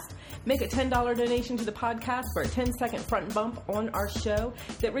podcast? Make a $10 donation to the podcast for a 10-second front bump on our show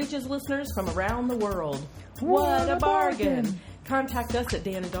that reaches listeners from around the world. What a bargain! Contact us at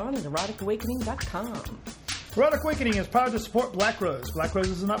DanandDawn@eroticawakening.com. Erotic Awakening is proud to support Black Rose. Black Rose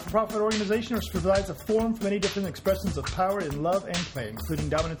is a not-for-profit organization which provides a forum for many different expressions of power in love and play, including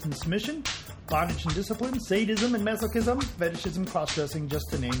dominance and submission, bondage and discipline, sadism and masochism, fetishism, cross-dressing, just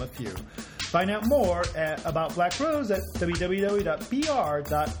to name a few. Find out more about Black Rose at www.br.org.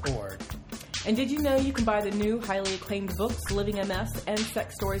 And did you know you can buy the new highly acclaimed books, Living MS and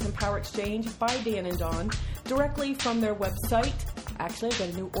Sex Stories and Power Exchange by Dan and Dawn, directly from their website? Actually, I've got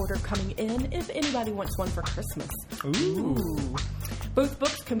a new order coming in if anybody wants one for Christmas. Ooh. Both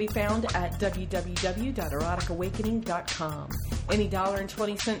books can be found at www.eroticawakening.com. Any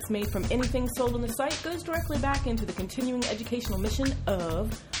 $1.20 made from anything sold on the site goes directly back into the continuing educational mission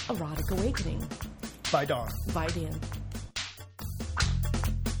of Erotic Awakening. Bye, Dawn. Bye, Dan.